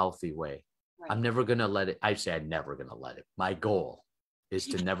in a healthy way. Right. I'm never going to let it. I say I'm never going to let it. My goal is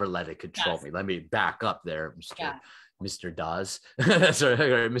to never let it control me. Let me back up there, Mr. Daz.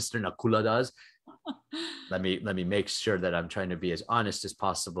 Sorry, Mr. Nakula Daz. Let me make sure that I'm trying to be as honest as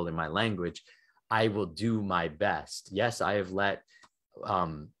possible in my language. I will do my best. Yes, I have let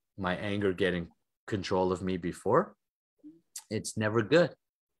my anger get in control of me before. It's never good.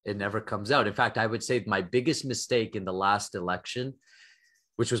 It never comes out. In fact, I would say my biggest mistake in the last election,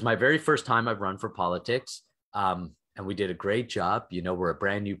 which was my very first time I've run for politics, and we did a great job. You know, we're a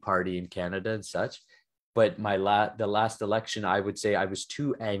brand new party in Canada and such. But the last election, I would say I was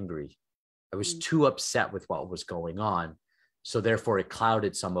too angry. I was too upset with what was going on. So therefore, it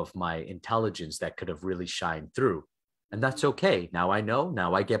clouded some of my intelligence that could have really shined through. And that's okay. Now I know.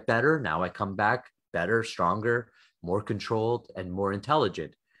 Now I get better. Now I come back better, stronger, more controlled, and more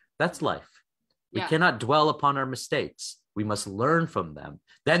intelligent. That's life. We cannot dwell upon our mistakes. We must learn from them.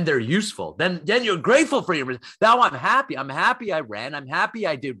 Then they're useful. Then you're grateful for your. Now I'm happy. I'm happy I ran. I'm happy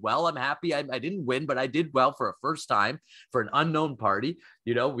I did well. I'm happy I didn't win, but I did well for a first time for an unknown party.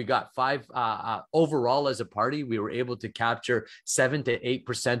 You know, we got 5 overall as a party. We were able to capture 7 to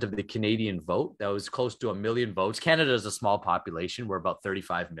 8% of the Canadian vote. That was close to 1 million votes. Canada is a small population. We're about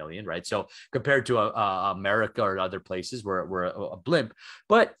 35 million, right? So compared to America or other places, we're a blimp.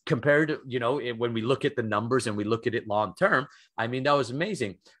 But compared to, you know, when we look at the numbers and we look at it long term, I mean, that was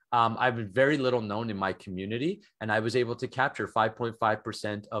amazing. I've been very little known in my community, and I was able to capture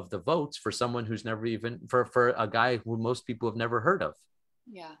 5.5% of the votes for someone who's never even for a guy who most people have never heard of.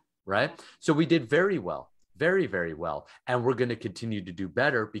 Yeah. Right. Yeah. So we did very well, very, very well. And we're going to continue to do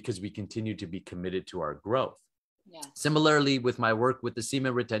better because we continue to be committed to our growth. Yeah. Similarly, with my work with the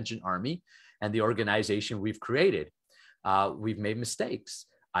Semen Retention Army and the organization we've created, we've made mistakes.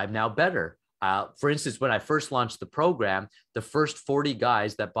 I'm now better. For instance, when I first launched the program, the first 40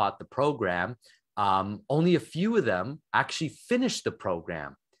 guys that bought the program, only a few of them actually finished the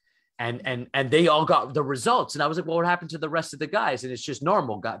program. And they all got the results. And I was like, well, what happened to the rest of the guys? And it's just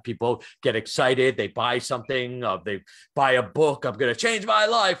normal. People get excited. They buy something. They buy a book. I'm going to change my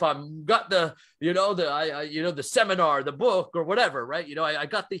life. I'm got the seminar, the book or whatever, right? You know, I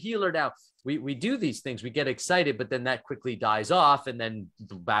got the healer now. We do these things. We get excited, but then that quickly dies off. And then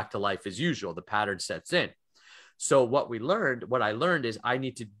back to life as usual. The pattern sets in. So what I learned is I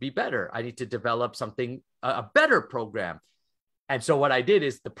need to be better. I need to develop something, a better program. And so what I did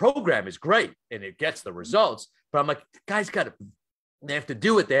is the program is great and it gets the results, but I'm like, guys they have to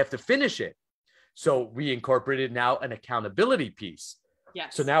do it. They have to finish it. So we incorporated now an accountability piece.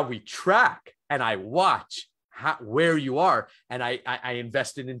 Yes. So now we track and I watch where you are. And I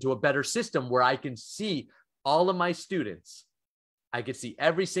invested into a better system where I can see all of my students. I could see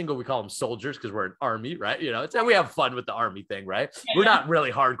every single, we call them soldiers because we're an army, right? You know, we have fun with the army thing, right? Yeah, we're not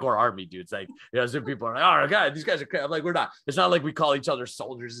really hardcore army dudes. Like, you know, some people are like, oh God, these guys are crazy. I'm like, we're not. It's not like we call each other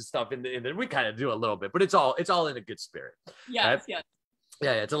soldiers and stuff. And we kind of do a little bit, but it's all in a good spirit. Yes, right? yes.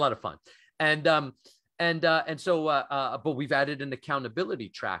 Yeah, it's a lot of fun. But we've added an accountability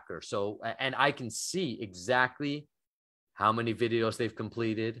tracker. So, and I can see exactly how many videos they've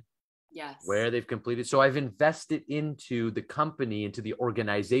completed. Yes. Where they've completed. So I've invested into the company, into the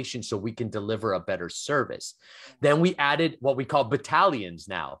organization, so we can deliver a better service. Then we added what we call battalions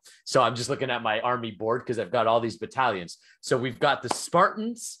now. So I'm just looking at my army board because I've got all these battalions. So we've got the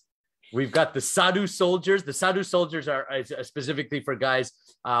Spartans, we've got the Sadhu soldiers. The Sadhu soldiers are specifically for guys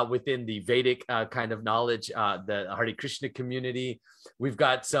within the Vedic kind of knowledge, the Hare Krishna community. We've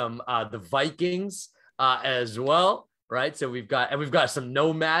got some the Vikings as well. right? So we've got some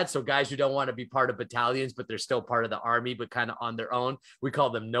nomads, so guys who don't want to be part of battalions, but they're still part of the army, but kind of on their own. We call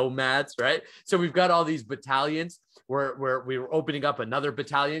them nomads, right? So we've got all these battalions where we were opening up another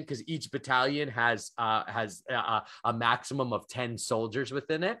battalion because each battalion has a maximum of 10 soldiers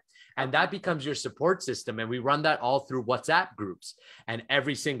within it. And that becomes your support system. And we run that all through WhatsApp groups. And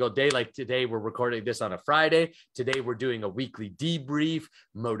every single day, like today, we're recording this on a Friday. Today, we're doing a weekly debrief,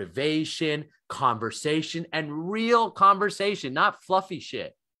 motivation, conversation, and real conversation, not fluffy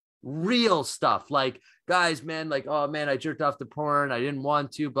shit. Real stuff like, guys, man, like, oh man, I jerked off to porn. I didn't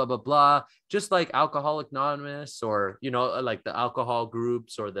want to, blah, blah, blah. Just like Alcoholic Anonymous, or, you know, like the alcohol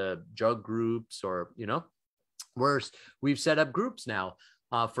groups or the drug groups, or, you know, we've set up groups now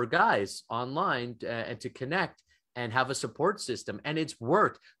for guys online and to connect and have a support system. And it's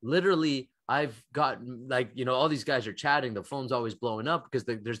worked. Literally, I've gotten, like, you know, all these guys are chatting. The phone's always blowing up because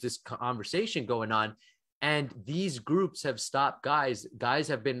there's this conversation going on. And these groups have stopped guys. Guys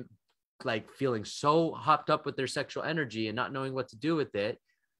have been like feeling so hopped up with their sexual energy and not knowing what to do with it,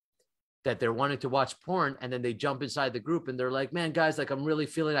 that they're wanting to watch porn. And then they jump inside the group and they're like, man, guys, like, I'm really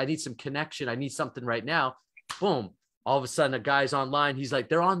feeling, I need some connection. I need something right now. Boom. All of a sudden, a guy's online. He's like,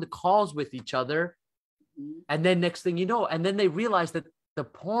 they're on the calls with each other. And then next thing you know, and then they realize that the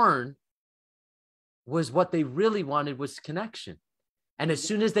porn was what they really wanted, was connection. And as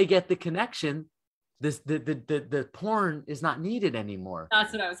soon as they get the connection, the porn is not needed anymore.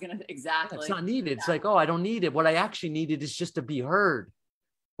 That's what I was going to, exactly. It's not needed. It's like, oh, I don't need it. What I actually needed is just to be heard.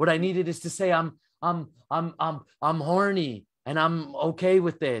 What I needed is to say, I'm horny and I'm okay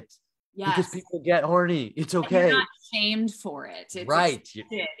with it. Yes. Because people get horny. It's okay. And you're not shamed for it. It's right.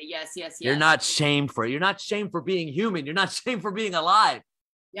 Yes. You're not shamed for it. You're not shamed for being human. You're not shamed for being alive.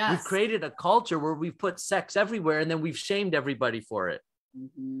 Yes. We've created a culture where we've put sex everywhere and then we've shamed everybody for it.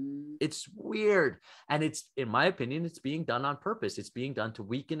 Mm-hmm. It's weird. And it's, in my opinion, it's being done on purpose. It's being done to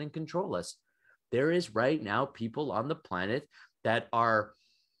weaken and control us. There is right now people on the planet that are,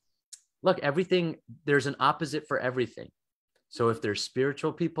 look, everything, there's an opposite for everything. So if there's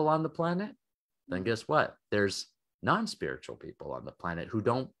spiritual people on the planet, then guess what? There's non-spiritual people on the planet who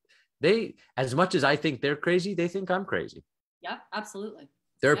don't, as much as I think they're crazy, they think I'm crazy. Yeah, absolutely.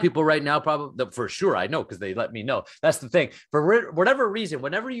 There are people right now, probably, for sure, I know, because they let me know. That's the thing. For whatever reason,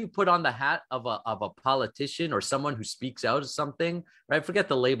 whenever you put on the hat of a politician or someone who speaks out of something, right? Forget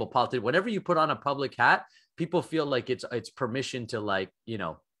the label politician. Whenever you put on a public hat, people feel like it's permission to, like, you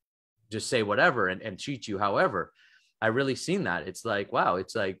know, just say whatever and treat you however. I really seen that. It's like, wow,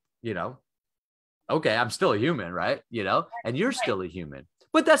 it's like, you know, okay, I'm still a human, right? You know, and you're still a human.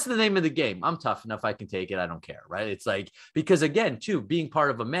 But that's the name of the game. I'm tough enough. I can take it. I don't care, right? It's like, because again, too, being part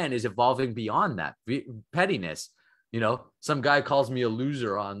of a man is evolving beyond that pettiness. You know, some guy calls me a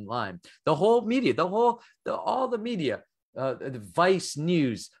loser online. The whole media, all the media, the Vice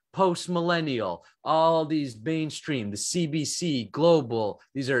News, Post Millennial, all these mainstream, the CBC, Global.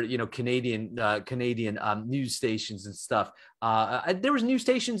 These are, you know, Canadian news stations and stuff. There was news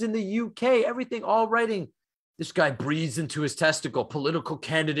stations in the UK. Everything, all writing. This guy breathes into his testicle. Political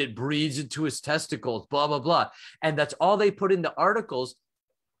candidate breathes into his testicles. Blah blah blah. And that's all they put in the articles.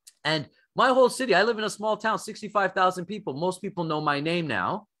 And my whole city, I live in a small town, 65,000 people. Most people know my name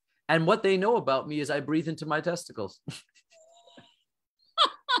now. And what they know about me is I breathe into my testicles.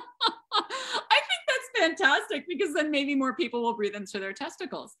 Fantastic, because then maybe more people will breathe into their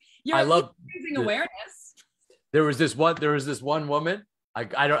testicles. I love using awareness. There was this one woman. I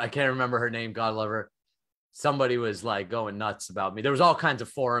can't remember her name. God love her. Somebody was like going nuts about me. There was all kinds of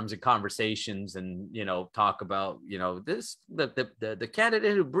forums and conversations and, you know, talk about, you know, this, the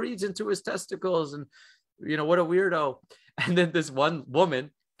candidate who breathes into his testicles and, you know, what a weirdo. And then this one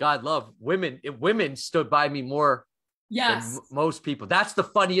woman, God love women stood by me more than most people. That's the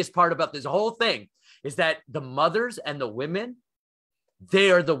funniest part about this whole thing, is that the mothers and the women, they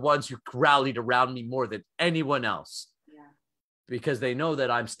are the ones who rallied around me more than anyone else. Yeah. Because they know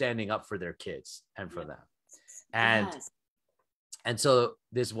that I'm standing up for their kids and for them. And so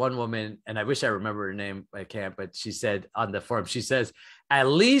this one woman, and I wish I remember her name, I can't, but she said on the forum, she says, at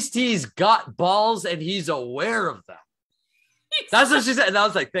least he's got balls and he's aware of them. That's what she said. And I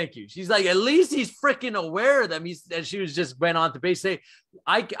was like, thank you. She's like, at least he's freaking aware of them. And she was just went on to basically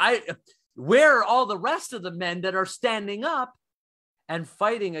say, where are all the rest of the men that are standing up and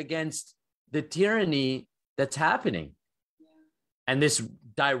fighting against the tyranny that's happening? Yeah. And this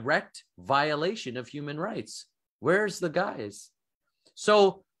direct violation of human rights. Where's the guys?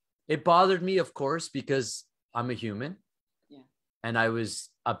 So it bothered me, of course, because I'm a human. Yeah. And I was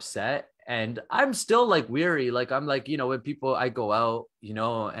upset. And I'm still like weary. Like, I'm like, you know, when people, I go out, you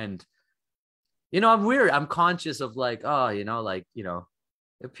know, and I'm weird. I'm conscious of like, oh,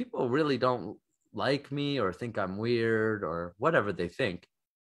 if people really don't like me or think I'm weird or whatever they think.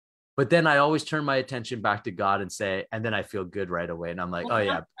 But then I always turn my attention back to God and say, and then I feel good right away. And I'm like, Well, oh that's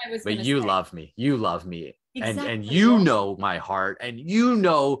yeah, what I was but gonna you say. love me. You love me. And Exactly. you Well, know my heart and you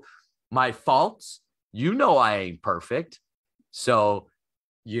know my faults. You know I ain't perfect. So,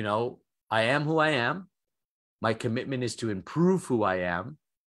 I am who I am. My commitment is to improve who I am,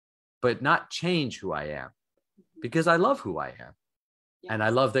 but not change who I am because I love who I am. yes. And I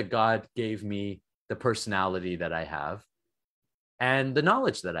love that God gave me the personality that I have and the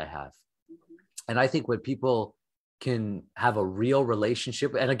knowledge that I have. And I think when people can have a real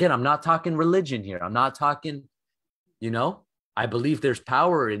relationship, and again, I'm not talking religion here. I'm not talking, I believe there's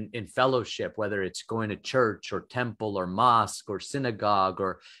power in fellowship, whether it's going to church or temple or mosque or synagogue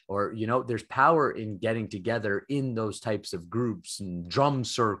or there's power in getting together in those types of groups and drum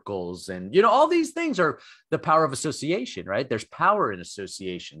circles. And, all these things are the power of association, right? There's power in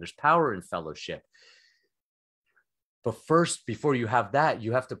association. There's power in fellowship. But first, before you have that,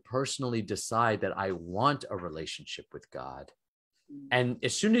 you have to personally decide that I want a relationship with God. And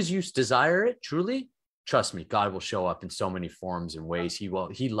as soon as you desire it, truly, trust me, God will show up in so many forms and ways. He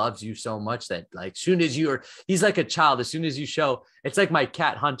loves you so much that like, soon as he's like a child. As soon as you show, it's like my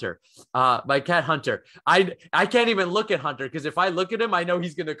cat Hunter. I can't even look at Hunter because if I look at him, I know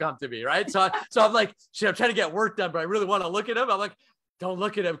he's going to come to me. Right. So I'm like, shit, I'm trying to get work done, but I really want to look at him. I'm like, don't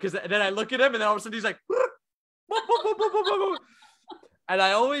look at him. And then I look at him and then all of a sudden he's like, and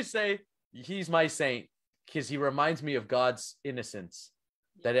I always say he's my saint because he reminds me of God's innocence.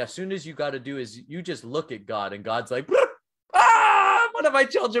 That as soon as you got to do is you just look at God and God's like, one of my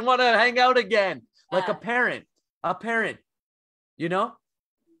children want to hang out again. Like a parent, a parent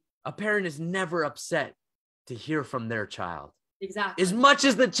is never upset to hear from their child. Exactly. As much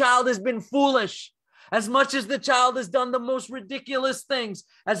as the child has been foolish, as much as the child has done the most ridiculous things,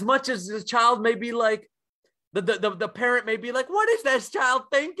 as much as the child may be like, the parent may be like, what is this child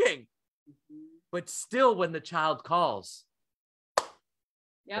thinking? But still, when the child calls,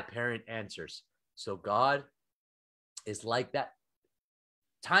 the parent answers. So God is like that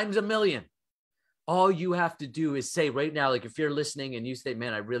times a million. All you have to do is say right now, like if you're listening and you say,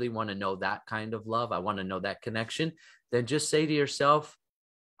 man, I really want to know that kind of love. I want to know that connection. Then just say to yourself,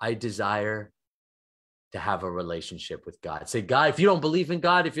 I desire to have a relationship with God. Say, God, if you don't believe in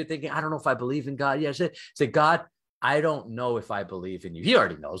God, if you're thinking, I don't know if I believe in God. Yeah, say, God, I don't know if I believe in you. He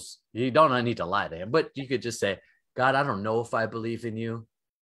already knows. You don't need to lie to him, but you could just say, God, I don't know if I believe in you,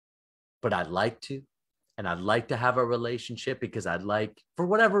 but I'd like to. And I'd like to have a relationship because I'd like, for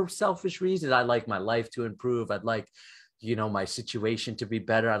whatever selfish reason, I'd like my life to improve. I'd like, my situation to be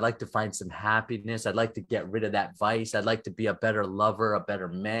better. I'd like to find some happiness. I'd like to get rid of that vice. I'd like to be a better lover, a better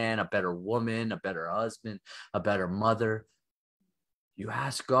man, a better woman, a better husband, a better mother. You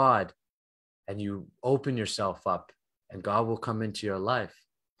ask God and you open yourself up and God will come into your life.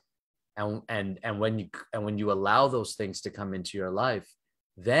 And when you allow those things to come into your life,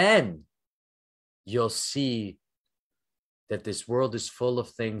 then you'll see that this world is full of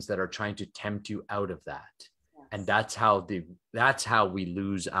things that are trying to tempt you out of that. And that's how we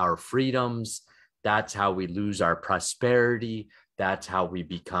lose our freedoms. That's how we lose our prosperity. That's how we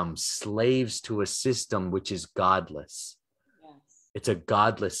become slaves to a system which is godless. Yes. It's a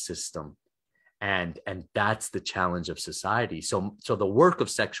godless system. And that's the challenge of society. So the work of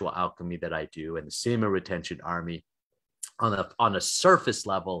sexual alchemy that I do and the semen retention army, on a surface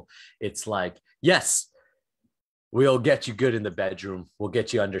level, it's like, yes, we'll get you good in the bedroom. We'll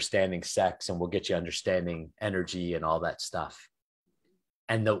get you understanding sex and we'll get you understanding energy and all that stuff.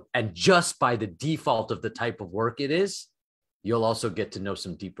 And just by the default of the type of work it is, you'll also get to know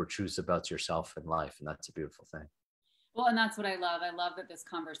some deeper truths about yourself and life. And that's a beautiful thing. Well, and that's what I love. I love that this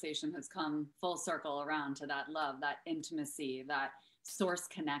conversation has come full circle around to that love, that intimacy, that source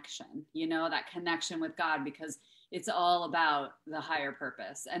connection, that connection with God, because it's all about the higher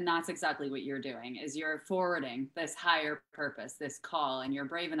purpose. And that's exactly what you're doing, is you're forwarding this higher purpose, this call, and you're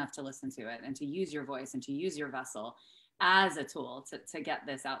brave enough to listen to it and to use your voice and to use your vessel as a tool to get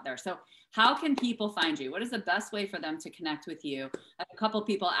this out there. So how can people find you? What is the best way for them to connect with you? I have a couple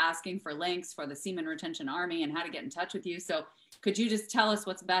people asking for links for the Semen Retention Army and how to get in touch with you. So could you just tell us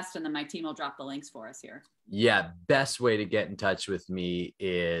what's best, and then my team will drop the links for us here. Yeah, best way to get in touch with me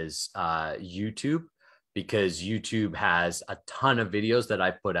is YouTube, because YouTube has a ton of videos that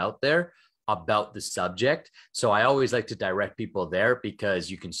I put out there about the subject. So I always like to direct people there because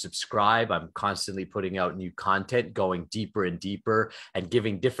you can subscribe. I'm constantly putting out new content, going deeper and deeper and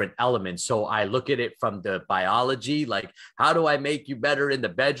giving different elements. So I look at it from the biology, like how do I make you better in the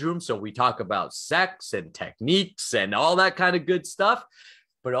bedroom? So we talk about sex and techniques and all that kind of good stuff.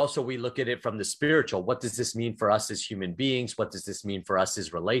 But also we look at it from the spiritual. What does this mean for us as human beings? What does this mean for us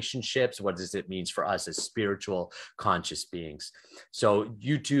as relationships? What does it mean for us as spiritual conscious beings? So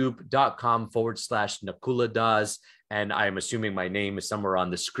youtube.com/Nakula Das. And I'm assuming my name is somewhere on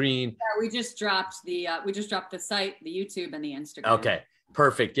the screen. Yeah, we just dropped the site, the YouTube and the Instagram. Okay.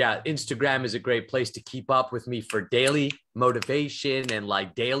 Perfect. Yeah. Instagram is a great place to keep up with me for daily motivation and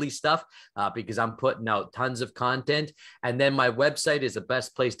like daily stuff because I'm putting out tons of content. And then my website is the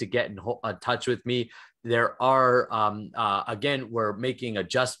best place to get in touch with me. There are, again, we're making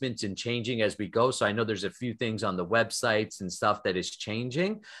adjustments and changing as we go. So I know there's a few things on the websites and stuff that is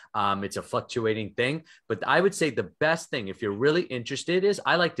changing. It's a fluctuating thing. But I would say the best thing, if you're really interested, is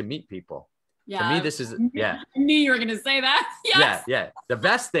I like to meet people. Yeah. To me, this is, yeah. I knew you were going to say that. Yes. Yeah. The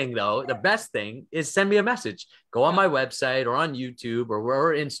best thing though, the best thing is send me a message. Go on my website or on YouTube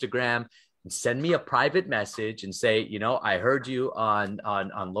or Instagram and send me a private message and say, you know, I heard you on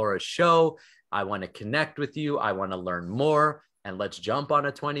Laura's show. I want to connect with you. I want to learn more. And let's jump on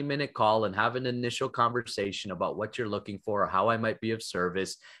a 20-minute call and have an initial conversation about what you're looking for, or how I might be of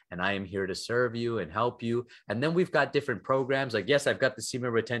service. And I am here to serve you and help you. And then we've got different programs. Like, yes, I've got the Semen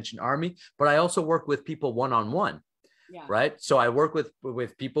Retention Army, but I also work with people one-on-one, right? So I work with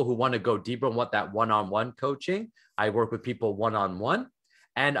people who want to go deeper and want that one-on-one coaching. I work with people one-on-one.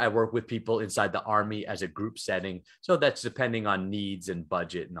 And I work with people inside the Army as a group setting. So that's depending on needs and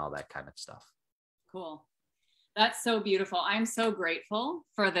budget and all that kind of stuff. Cool. That's so beautiful. I'm so grateful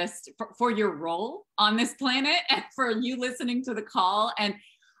for this, for your role on this planet and for you listening to the call. And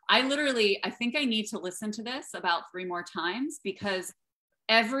I think I need to listen to this about 3 more times because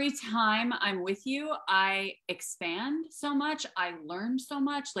every time I'm with you, I expand so much. I learn so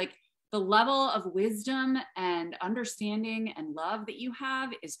much. Like the level of wisdom and understanding and love that you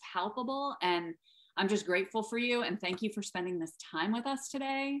have is palpable. And I'm just grateful for you. And thank you for spending this time with us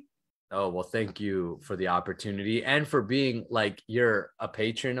today. Oh, well, thank you for the opportunity and for being like, you're a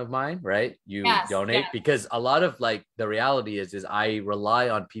patron of mine, right? You donate because a lot of like the reality is I rely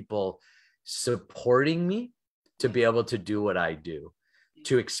on people supporting me to be able to do what I do,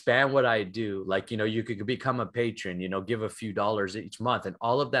 to expand what I do. Like, you know, you could become a patron, you know, give a few dollars each month and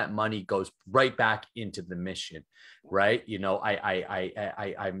all of that money goes right back into the mission, right? You know,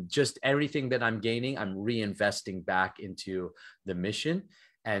 I'm just everything that I'm gaining, I'm reinvesting back into the mission.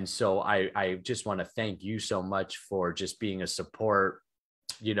 And so I just want to thank you so much for just being a support,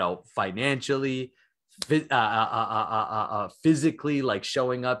 you know, financially, physically, like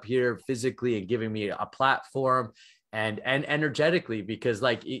showing up here physically and giving me a platform and energetically, because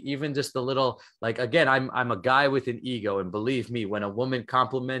like even just the little, like, again, I'm a guy with an ego, and believe me, when a woman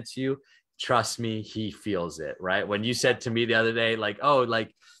compliments you, trust me, he feels it, right? When you said to me the other day, like, oh,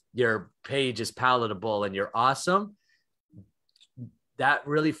 like your page is palatable and you're awesome, that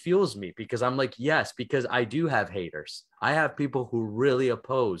really fuels me because I'm like, yes, because I do have haters. I have people who really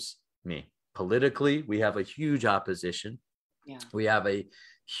oppose me politically. We have a huge opposition. Yeah. We have a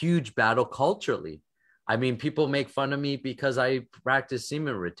huge battle culturally. I mean, people make fun of me because I practice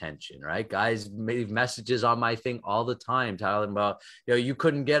semen retention, right? Guys leave messages on my thing all the time telling about, you know, you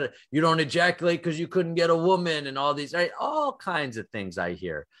don't ejaculate because you couldn't get a woman and all these, right? All kinds of things I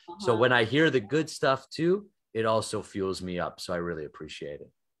hear. So when I hear the good stuff too, it also fuels me up. So I really appreciate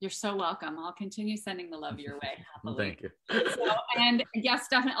it. You're so welcome. I'll continue sending the love your way. Thank you. So, and yes,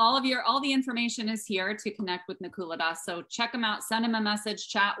 definitely all the information is here to connect with Nakula Das. So check him out, send him a message,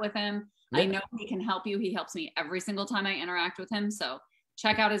 chat with him. Yeah. I know he can help you. He helps me every single time I interact with him. So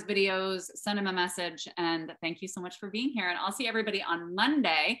check out his videos, send him a message. And thank you so much for being here. And I'll see everybody on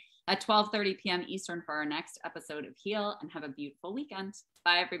Monday at 12:30 p.m. Eastern for our next episode of Heal, and have a beautiful weekend.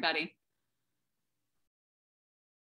 Bye, everybody.